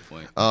 No. Good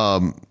point.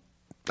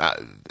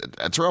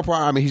 Terrell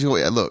Pryor, I mean,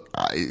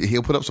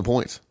 he'll put up some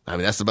points. I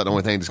mean, that's about the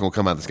only thing that's going to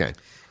come out of this game.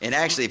 And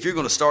actually, if you're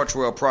going to start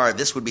Terrell Pryor,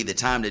 this would be the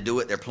time to do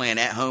it. They're playing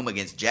at home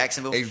against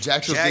Jacksonville.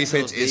 Jacksonville's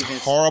defense is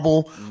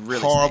horrible,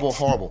 really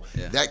horrible.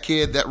 Yeah. That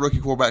kid, that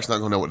rookie quarterback's not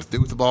going to know what to do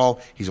with the ball.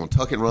 He's going to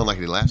tuck it and run like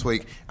he did last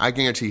week. I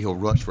guarantee he'll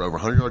rush for over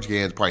 100 yards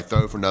again, probably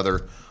throw for another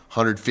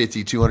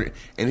 150, 200.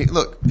 And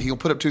he'll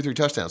put up 2-3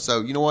 touchdowns.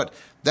 So, you know what?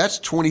 That's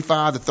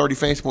 25 to 30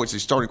 fantasy points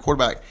as starting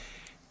quarterback.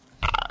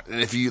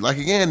 And if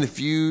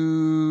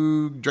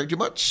you drink too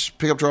much,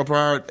 pick up Terrell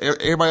Pryor.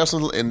 Everybody else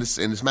in this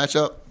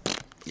matchup,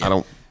 I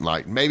don't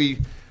like. Maybe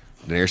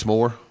Denarius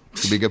Moore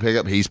could be a good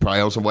pickup. He's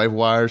probably on some waiver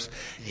wires.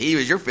 He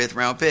was your 5th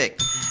round pick.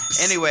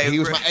 Anyway, he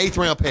was my 8th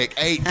round pick.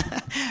 8.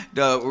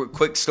 The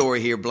quick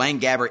story here: Blaine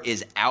Gabbert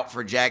is out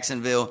for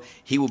Jacksonville.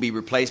 He will be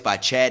replaced by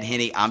Chad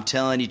Henne. I'm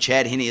telling you,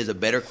 Chad Henne is a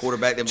better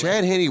quarterback than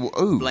Chad Henne.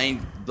 Ooh.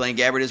 Blaine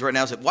Gabbert is right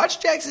now. So watch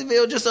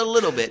Jacksonville just a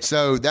little bit.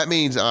 So that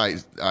means, all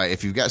right,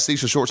 if you've got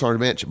Cecil Shorts on the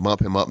bench,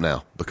 bump him up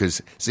now,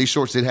 because Cecil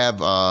Shorts did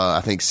have,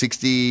 I think,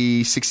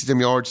 60-some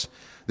yards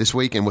this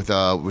week, and with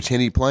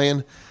Henne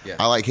playing, yeah.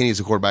 I like Henne as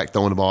a quarterback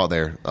throwing the ball out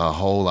there a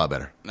whole lot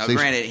better. Now,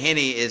 granted, Henne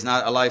is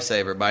not a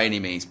lifesaver by any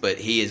means, but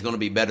he is going to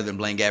be better than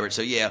Blaine Gabbert.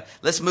 So, yeah,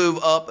 let's move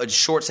up.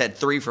 Shorts had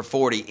 3 for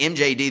 40.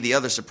 MJD, the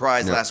other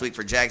surprise last week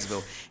for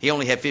Jacksonville, he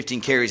only had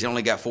 15 carries. He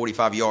only got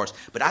 45 yards.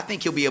 But I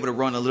think he'll be able to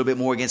run a little bit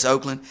more against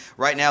Oakland.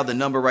 Right now, the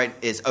number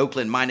is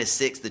Oakland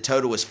 -6. The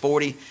total is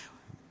 40.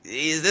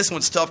 This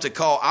one's tough to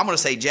call. I'm going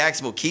to say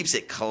Jacksonville keeps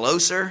it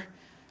closer.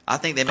 I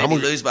think they maybe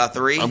lose by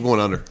 3. I'm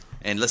going under.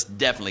 And let's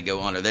definitely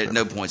go under.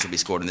 No points will be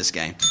scored in this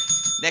game.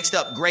 Next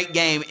up, great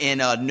game in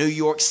New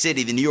York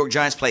City. The New York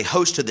Giants play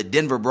host to the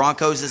Denver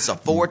Broncos. This is a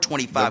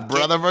 4:25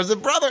 brother versus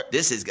brother.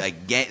 This is a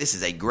game. This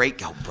is a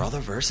great brother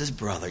versus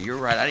brother. You're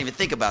right. I didn't even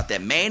think about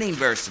that. Manning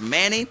versus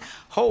Manning.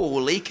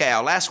 Holy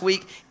cow. Last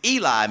week,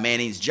 Eli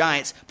Manning's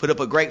Giants put up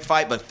a great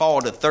fight but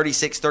fall to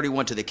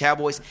 36-31 to the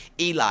Cowboys.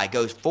 Eli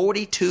goes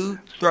 42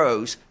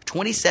 throws,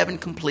 27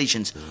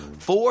 completions,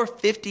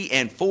 450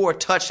 and 4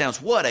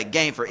 touchdowns. What a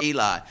game for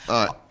Eli.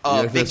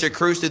 Victor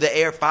Cruz through the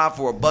air, 5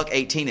 for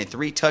 $118 and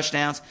 3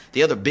 touchdowns.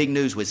 The other big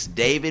news was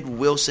David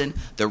Wilson,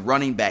 the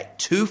running back,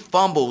 2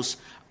 fumbles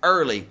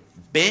early,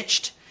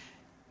 benched.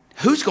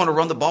 Who's going to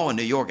run the ball in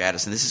New York,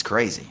 Addison? This is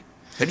crazy.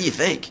 Who do you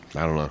think?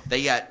 I don't know.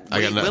 They got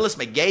Willis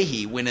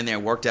McGahee went in there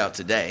and worked out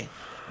today.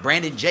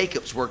 Brandon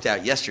Jacobs worked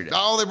out yesterday.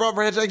 Oh, they brought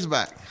Brandon Jacobs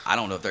back. I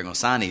don't know if they're going to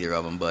sign either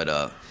of them,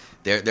 but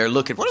they're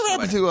looking for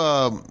somebody.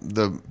 Whatever happened to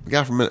the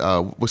guy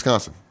from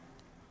Wisconsin?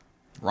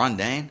 Ron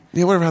Dane?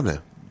 Yeah, whatever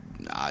happened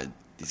to him?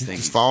 These things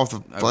just fall off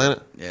the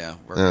planet? Yeah,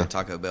 working at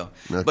Taco Bell.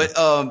 Okay. But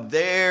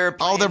they're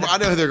I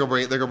know who they're going to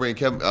bring. They're going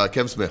to bring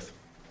Kevin Smith.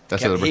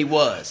 He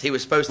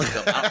was supposed to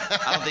come.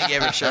 I don't think he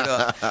ever showed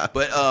up.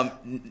 But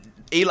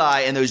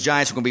Eli and those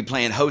Giants are going to be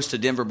playing host to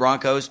Denver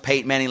Broncos.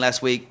 Peyton Manning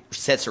last week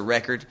sets a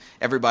record.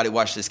 Everybody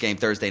watched this game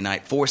Thursday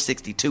night.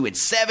 462 and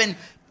 7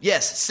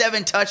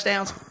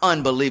 touchdowns.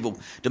 Unbelievable.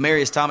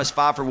 Demaryius Thomas,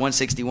 5 for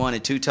 161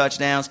 and 2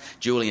 touchdowns.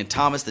 Julian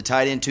Thomas, the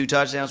tight end, 2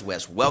 touchdowns.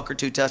 Wes Welker,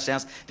 2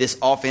 touchdowns. This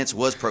offense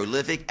was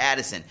prolific.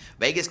 Addison,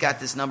 Vegas got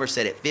this number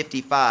set at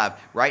 55.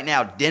 Right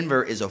now,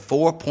 Denver is a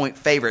 4-point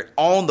favorite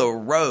on the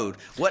road.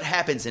 What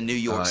happens in New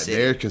York City?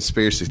 There's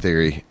conspiracy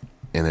theory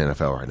in the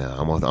NFL right now.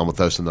 I'm gonna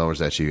throw some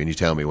numbers at you, and you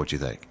tell me what you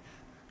think.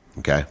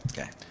 Okay?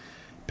 Okay.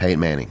 Peyton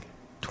Manning,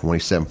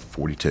 27 for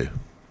 42.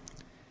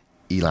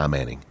 Eli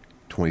Manning,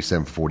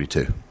 27 for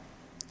 42.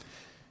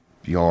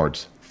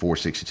 Yards,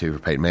 462 for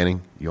Peyton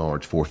Manning.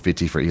 Yards,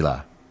 450 for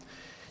Eli.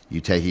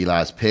 You take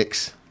Eli's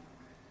picks,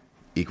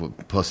 equal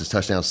plus his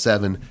touchdowns,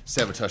 7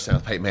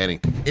 touchdowns, Peyton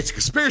Manning. It's a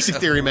conspiracy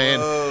theory, man.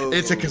 Whoa.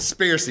 It's a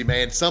conspiracy,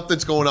 man.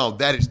 Something's going on.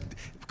 That is,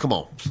 come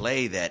on.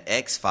 Play that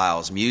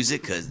X-Files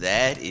music, because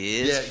that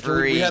is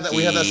freaky.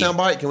 We have that sound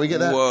bite. Can we get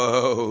that?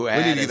 Whoa,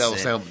 Addison. We need to get that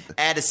sound.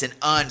 Addison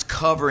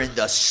uncovering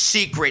the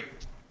secret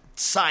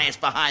science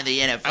behind the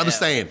NFL. I'm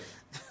saying.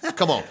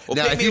 Come on. Well,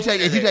 now, if you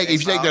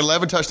take their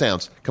 11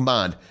 touchdowns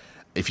combined,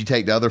 if you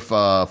take the other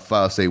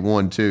five, say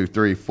 1, 2,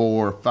 3,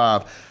 4,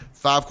 5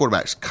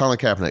 quarterbacks: Colin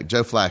Kaepernick,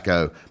 Joe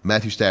Flacco,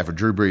 Matthew Stafford,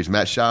 Drew Brees,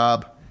 Matt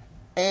Schaub,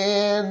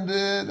 and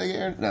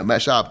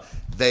Matt Schaub,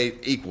 they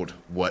equaled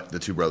what the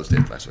two brothers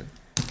did last week.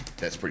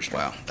 That's pretty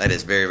strong. Wow, that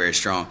is very, very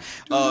strong.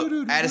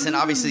 Addison,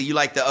 obviously you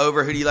like the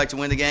over. Who do you like to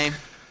win the game?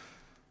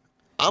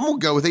 I'm gonna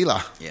go with Eli.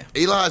 Yeah,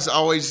 Eli's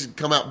always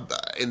come out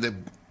in the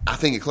I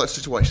think in clutch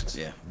situations.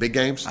 Yeah. Big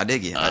games. I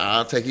dig you.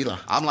 I'll take Eli.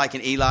 I'm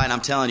liking Eli, and I'm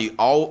telling you,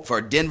 all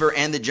for Denver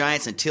and the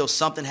Giants, until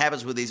something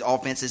happens with these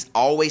offenses,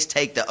 always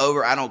take the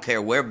over. I don't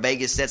care where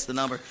Vegas sets the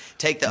number.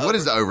 Take the over. What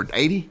is the over?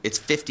 80? It's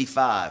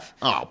 55.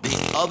 Oh,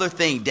 the other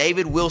thing,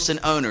 David Wilson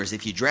owners,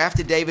 if you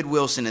drafted David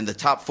Wilson in the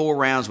top 4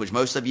 rounds, which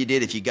most of you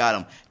did if you got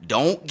him,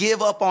 don't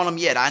give up on him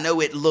yet. I know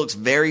it looks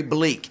very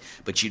bleak,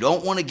 but you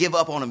don't want to give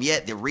up on him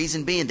yet. The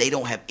reason being, they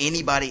don't have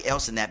anybody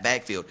else in that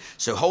backfield.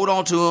 So hold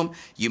on to him.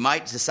 You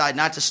might decide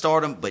not to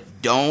start him, but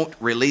don't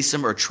release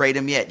him or trade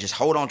him yet. Just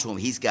hold on to him.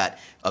 He's got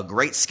a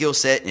great skill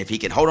set, and if he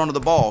can hold on to the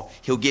ball,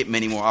 he'll get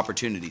many more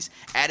opportunities.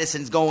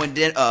 Addison's going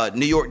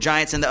New York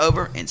Giants in the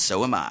over, and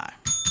so am I.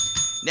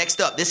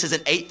 Next up, this is an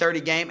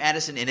 8:30 game,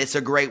 Addison, and it's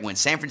a great one.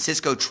 San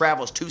Francisco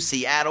travels to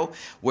Seattle,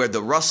 where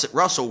the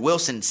Russell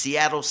Wilson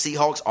Seattle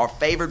Seahawks are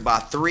favored by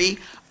 3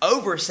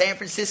 over San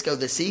Francisco.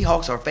 The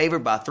Seahawks are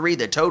favored by 3.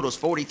 The total's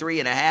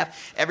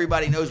 43.5.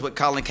 Everybody knows what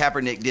Colin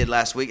Kaepernick did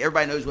last week.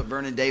 Everybody knows what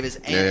Vernon Davis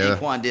and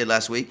Anquan did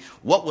last week.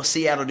 What will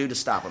Seattle do to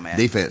stop them, man?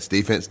 Defense.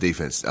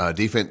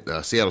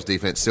 Seattle's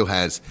defense still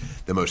has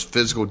the most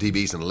physical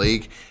DBs in the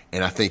league,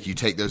 and I think you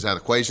take those out of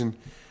the equation,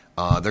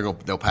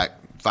 they'll pack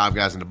 5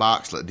 guys in the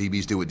box, let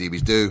DBs do what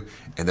DBs do,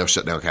 and they'll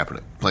shut down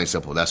Kaepernick. Plain and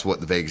simple. That's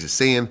what the Vegas is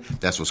seeing.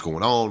 That's what's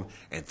going on,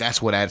 and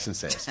that's what Addison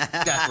says.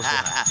 That's what's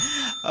going on.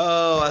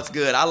 Oh, that's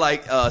good. I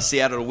like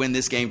Seattle to win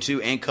this game,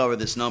 too, and cover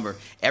this number.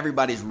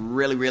 Everybody's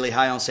really, really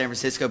high on San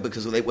Francisco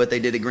because of what they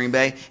did at Green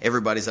Bay.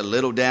 Everybody's a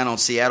little down on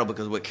Seattle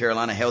because of what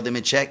Carolina held them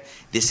in check.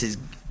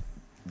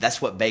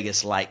 That's what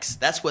Vegas likes.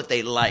 That's what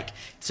they like.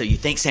 So you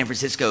think San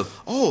Francisco,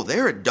 oh,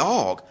 they're a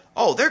dog.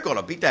 Oh, they're going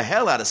to beat the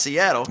hell out of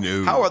Seattle.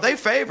 No. How are they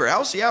favored?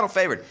 How's Seattle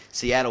favored?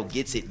 Seattle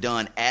gets it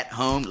done at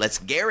home. Let's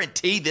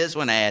guarantee this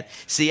one, Ad.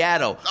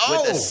 Seattle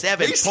with a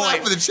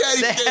 7-point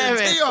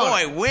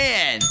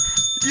win.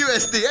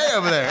 USDA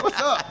over there.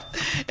 What's up?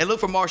 And look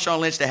for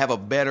Marshawn Lynch to have a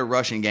better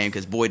rushing game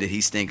because, boy, did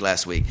he stink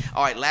last week.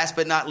 All right, last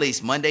but not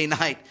least, Monday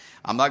night.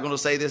 I'm not going to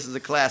say this is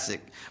a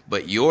classic,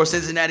 but your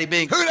Cincinnati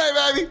Bengals. Who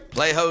they, baby?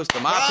 Play host to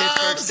my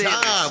Pittsburgh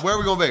Steelers. Where are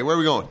we going to be? Where are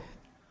we going?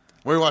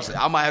 Where are we watching?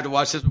 I might have to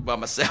watch this one by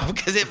myself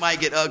because it might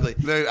get ugly.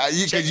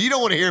 Because you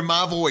don't want to hear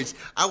my voice.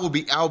 I'll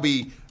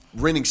be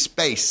renting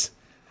space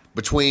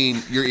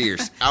between your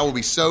ears. I will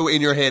be so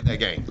in your head that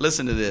game.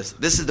 Listen to this.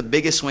 This is the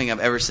biggest swing I've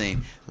ever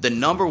seen. The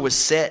number was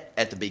set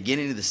at the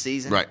beginning of the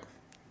season. Right.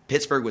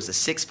 Pittsburgh was a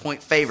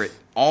 6-point favorite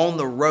on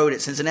the road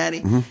at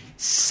Cincinnati. Mm-hmm.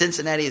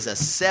 Cincinnati is a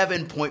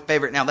 7-point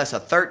favorite. Now, that's a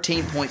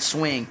 13-point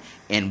swing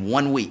in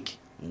 1 week.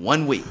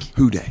 1 week.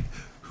 Who they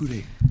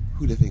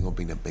think gonna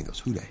beat them Bengals?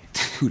 Who they?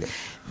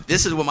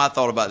 This is what my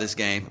thought about this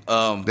game.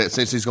 That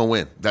Cincy's gonna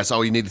win. That's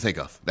all you need to think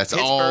of. That's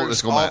all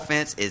that's gonna matter.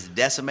 Offense is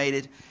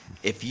decimated.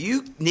 If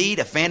you need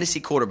a fantasy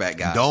quarterback,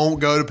 guy, don't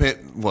go to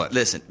Pitt. What?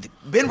 Listen,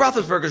 Ben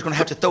Roethlisberger is going to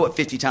have to throw it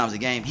 50 times a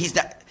game. He's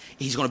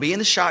going to be in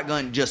the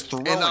shotgun just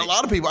throwing. And a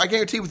lot of people, I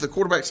guarantee, with the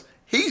quarterbacks,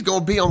 he's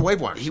going to be on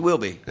waiver wire. He will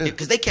be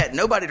because they can't.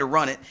 Nobody to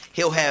run it.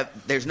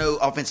 There's no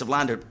offensive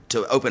line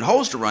to open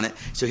holes to run it,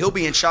 so he'll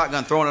be in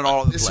shotgun throwing it all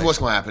over the place. This is what's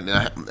going to happen.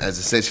 And as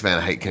a Cincy fan,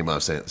 I hate came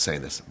up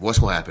saying this. What's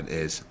going to happen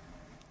is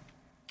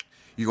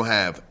you're going to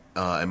have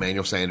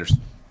Emmanuel Sanders.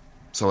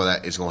 Some of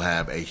that is going to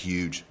have a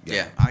huge game.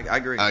 Yeah, I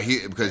agree.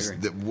 Because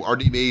our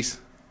DBs,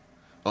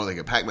 our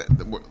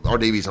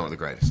DBs aren't the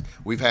greatest.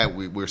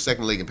 We're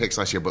second league in picks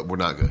last year, but we're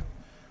not good.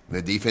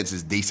 The defense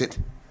is decent,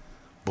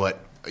 but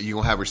you're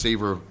going to have a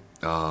receiver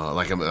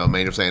like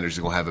Emmanuel Sanders is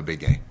going to have a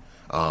big game.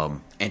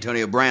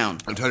 Antonio Brown.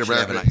 He's going to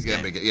have a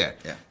big game. Yeah.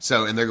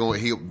 So, and they're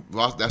going.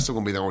 That's still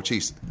going to be their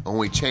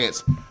only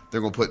chance.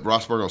 They're going to put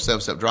Rossberg on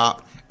 7-step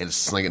drop and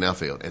sling it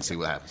downfield and see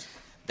what happens.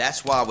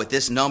 That's why with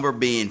this number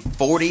being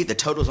 40, the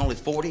total's only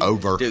 40.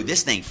 Over. Dude,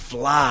 this thing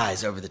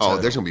flies over the total.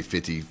 Oh, there's going to be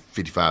 50,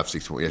 55,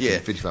 60 points. Yeah,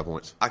 55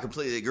 points. I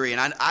completely agree.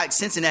 And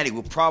Cincinnati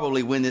will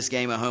probably win this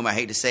game at home. I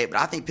hate to say it, but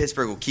I think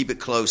Pittsburgh will keep it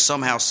close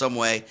somehow, some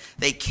way.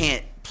 They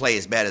can't play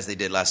as bad as they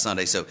did last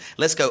Sunday. So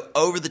let's go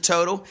over the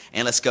total,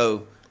 and let's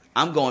go.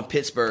 I'm going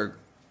Pittsburgh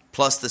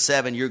plus the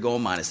 7. You're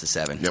going minus the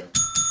 7. Yep.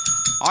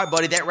 All right,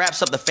 buddy, that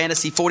wraps up the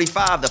Fantasy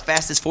 45, the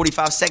fastest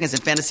 45 seconds in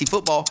fantasy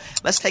football.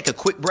 Let's take a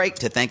quick break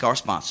to thank our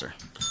sponsor.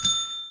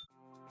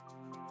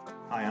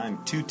 Hi,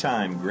 I'm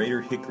two-time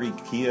Greater Hickory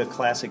Kia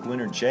Classic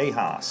winner Jay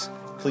Haas.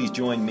 Please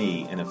join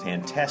me in a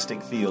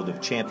fantastic field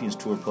of Champions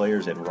Tour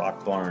players at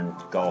Rock Barn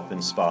Golf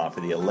and Spa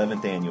for the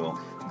 11th annual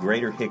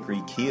Greater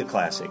Hickory Kia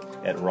Classic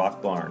at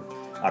Rock Barn,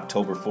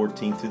 October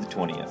 14th through the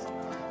 20th.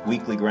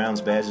 Weekly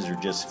grounds badges are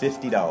just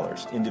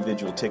 $50.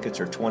 Individual tickets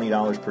are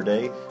 $20 per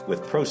day,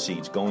 with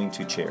proceeds going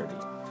to charity.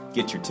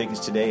 Get your tickets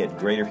today at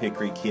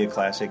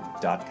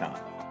GreaterHickoryKiaClassic.com.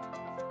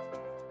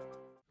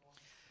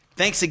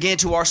 Thanks again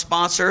to our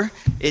sponsor.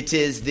 It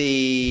is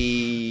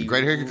the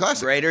Greater Hickory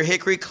Classic. Greater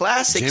Hickory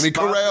Classic. Jimmy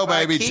sponsored Corral,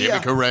 by baby. Kia. Jimmy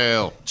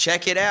Corral.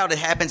 Check it out. It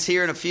happens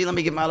here in a few. Let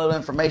me get my little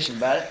information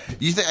about it.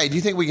 Do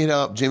you think we can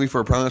help Jimmy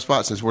for a promo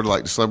spot since we're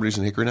like the celebrities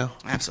in Hickory now?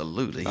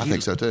 Absolutely. I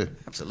think so too.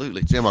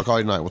 Absolutely. Jim, I'll call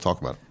you tonight. We'll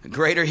talk about it.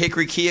 Greater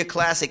Hickory Kia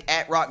Classic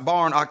at Rock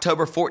Barn,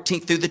 October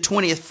 14th through the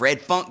 20th.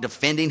 Fred Funk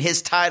defending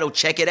his title.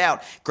 Check it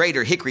out.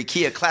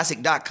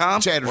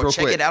 GreaterHickoryKiaClassic.com. Chad, or real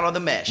check quick. it out on the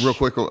Mesh. Real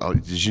quick,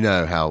 did you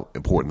know how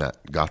important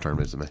that golf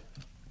tournament is to me?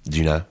 Did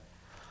you know?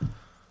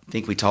 I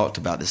think we talked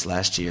about this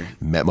last year.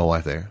 Met my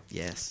wife there.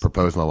 Yes.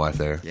 Proposed my wife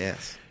there.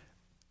 Yes.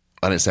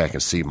 I didn't say I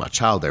conceived my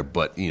child there,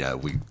 but we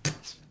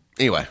got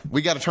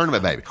a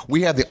tournament baby.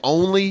 We have the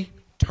only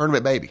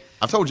tournament baby.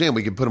 I've told Jim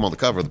we could put him on the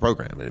cover of the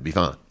program and it'd be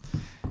fine.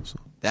 So,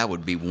 That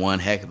would be one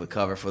heck of a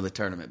cover for the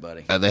tournament,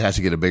 buddy. they have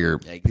to get a bigger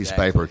piece of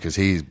paper because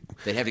he's.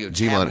 They'd have to go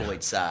G-Mon-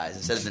 tabloid size.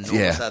 Instead of the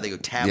normal size, they go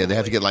tabloid. Yeah, they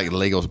have to get like a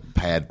legal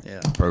pad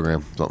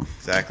program, something.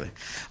 Exactly.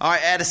 All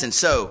right, Addison.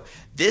 So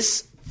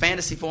this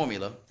fantasy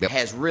formula Yep.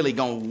 has really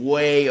gone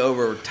way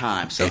over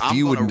time. So If I'm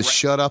you gonna would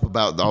shut up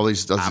about all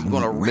these I'm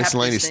going to wrap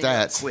miscellaneous this thing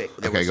up stats. quick.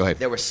 Go ahead.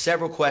 There were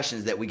several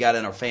questions that we got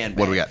in our fan bag.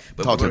 What do we got?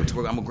 But Talk to me. I'm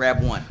going to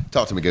grab one.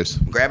 Talk to me, Goose.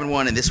 I'm grabbing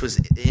one, and this was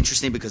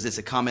interesting because it's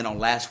a comment on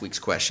last week's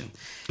question.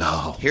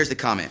 Oh. Here's the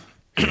comment.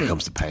 Here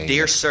comes the pain.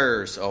 Dear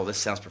sirs, oh, this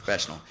sounds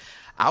professional.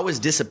 I was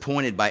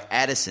disappointed by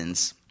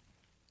Addison's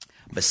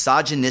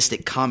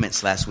misogynistic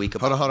comments last week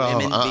about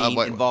women being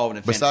involved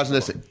in fantasy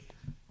misogynistic. football.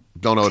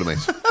 Don't know what it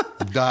means.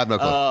 I have no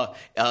clue.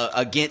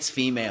 Against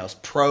females,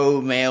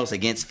 pro males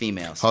against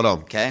females. Hold on.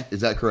 Okay,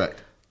 Is that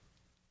correct?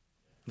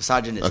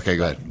 misogynistic. Okay,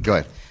 go ahead. Go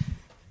ahead.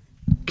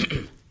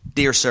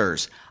 Dear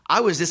sirs,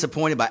 I was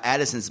disappointed by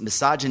Addison's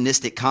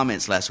misogynistic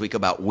comments last week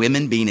about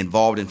women being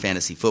involved in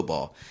fantasy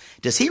football.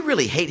 Does he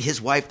really hate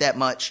his wife that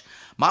much?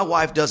 My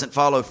wife doesn't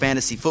follow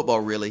fantasy football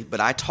really, but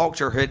I talked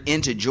her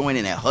into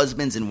joining a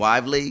husband and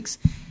wives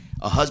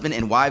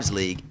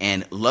league,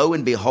 and lo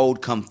and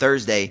behold, come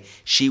Thursday,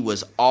 she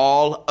was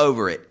all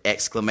over it! !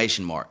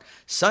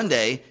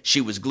 Sunday, she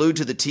was glued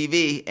to the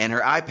TV and her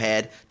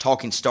iPad,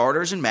 talking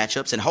starters and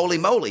matchups, and holy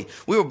moly,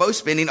 we were both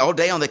spending all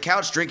day on the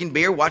couch drinking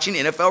beer, watching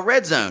NFL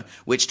Red Zone,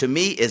 which to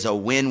me is a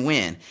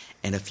win-win.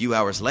 And a few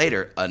hours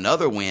later,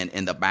 another win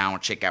in the bound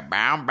chicka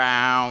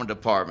bound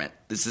department.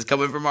 This is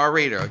coming from our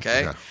reader,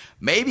 okay? Yeah.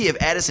 Maybe if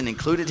Addison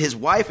included his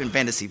wife in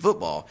fantasy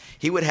football,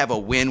 he would have a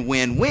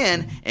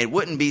win-win-win and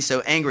wouldn't be so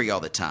angry all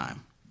the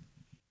time.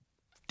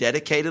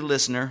 Dedicated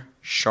listener,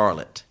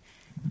 Charlotte.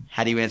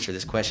 How do you answer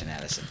this question,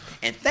 Addison?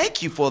 And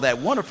thank you for that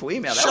wonderful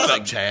email. Shut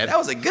up, Chad. That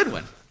was a good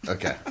one.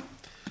 Okay.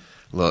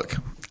 Look,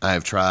 I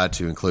have tried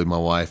to include my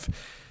wife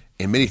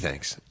in many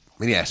things,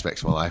 many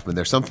aspects of my life, but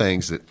there's some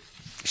things that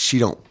she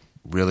don't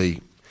really.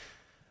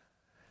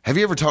 Have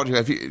you ever talked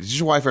to? Does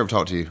your wife ever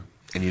talk to you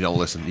and you don't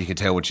listen? You can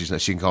tell when she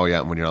can call you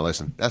out when you're not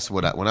listening. That's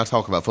what when I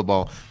talk about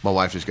football, my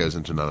wife just goes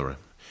into another room.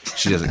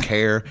 She doesn't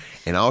care,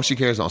 and all she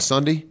cares on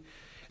Sunday,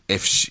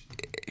 if she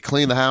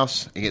clean the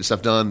house and get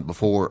stuff done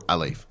before I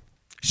leave.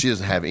 She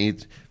doesn't have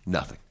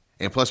nothing.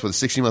 And plus, with a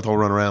 16-month-old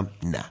running around,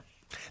 nah.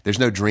 There's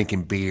no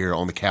drinking beer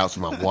on the couch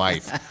with my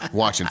wife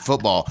watching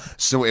football.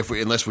 So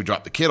unless we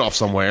drop the kid off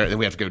somewhere, then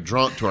we have to go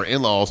drunk to our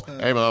in-laws.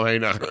 Hey, Mom, hey,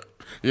 no.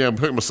 Yeah, I'm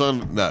putting my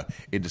son. No,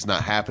 it is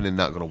not happening,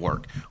 not going to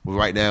work. Well,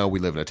 right now,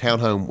 we live in a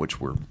townhome, which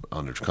we're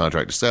under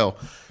contract to sell.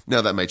 Now,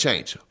 that may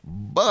change.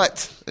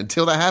 But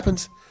until that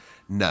happens,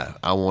 no.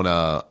 I want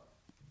to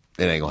 –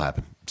 it ain't going to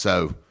happen.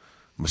 So –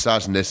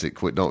 misogynistic.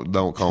 Quit. Don't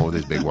call him with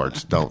his big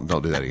words. Don't do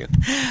that again.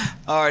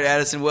 All right,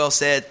 Addison. Well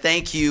said.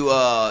 Thank you,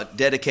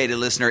 dedicated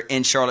listener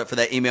in Charlotte, for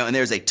that email. And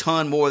there's a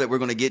ton more that we're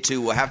going to get to.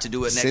 We'll have to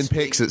do it next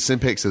week.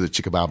 Send pics of the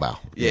chicka bow bow.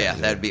 Yeah,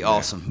 that'd be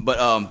awesome. But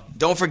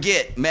don't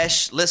forget,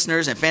 Mesh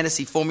listeners and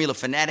fantasy formula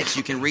fanatics,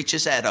 you can reach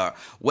us at our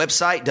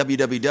website,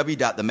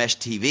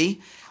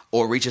 www.themeshtv.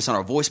 Or reach us on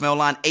our voicemail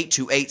line,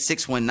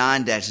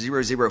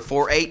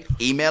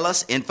 828-619-0048. Email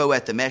us,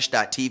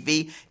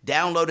 info@themesh.tv.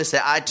 Download us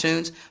at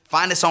iTunes.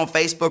 Find us on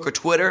Facebook or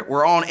Twitter.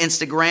 We're on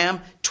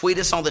Instagram. Tweet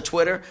us on the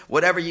Twitter.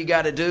 Whatever you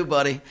got to do,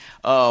 buddy.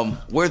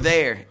 We're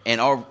there,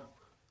 and our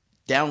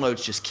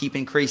downloads just keep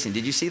increasing.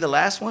 Did you see the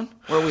last one?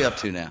 Where are we up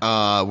to now?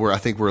 I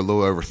think we're a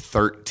little over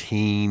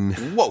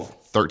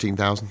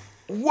 13,000.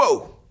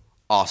 Whoa.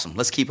 Awesome.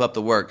 Let's keep up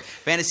the work.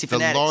 Fantasy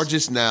Fanatics. The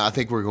largest now, I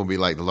think we're going to be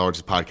like the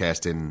largest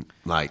podcast in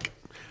like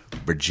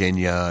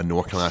Virginia,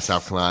 North Carolina,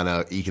 South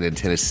Carolina, Eakin in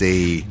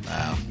Tennessee.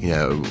 Wow.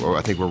 Or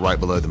I think we're right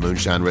below the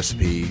Moonshine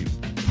Recipe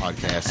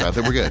podcast. So I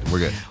think we're good. We're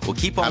good. We'll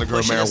keep on How to grow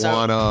pushing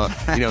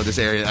marijuana. This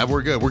area.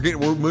 We're good.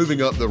 We're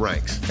moving up the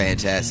ranks.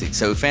 Fantastic.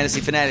 So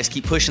Fantasy Fanatics,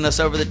 keep pushing us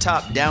over the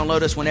top.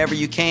 Download us whenever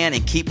you can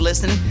and keep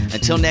listening.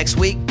 Until next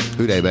week.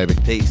 Who day, baby.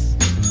 Peace.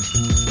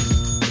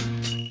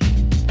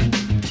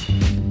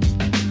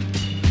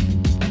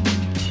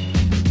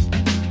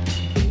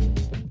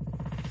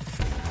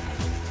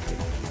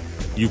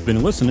 You've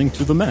been listening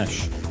to The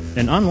Mesh,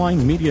 an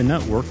online media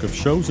network of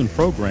shows and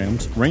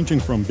programs ranging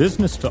from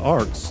business to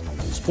arts,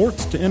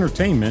 sports to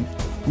entertainment,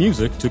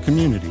 music to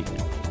community.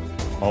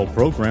 All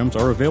programs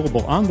are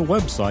available on the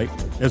website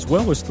as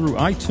well as through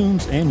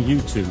iTunes and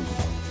YouTube.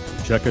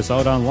 Check us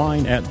out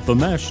online at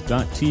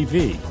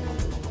themesh.tv.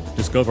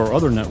 Discover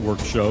other network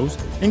shows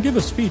and give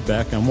us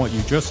feedback on what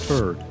you just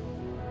heard.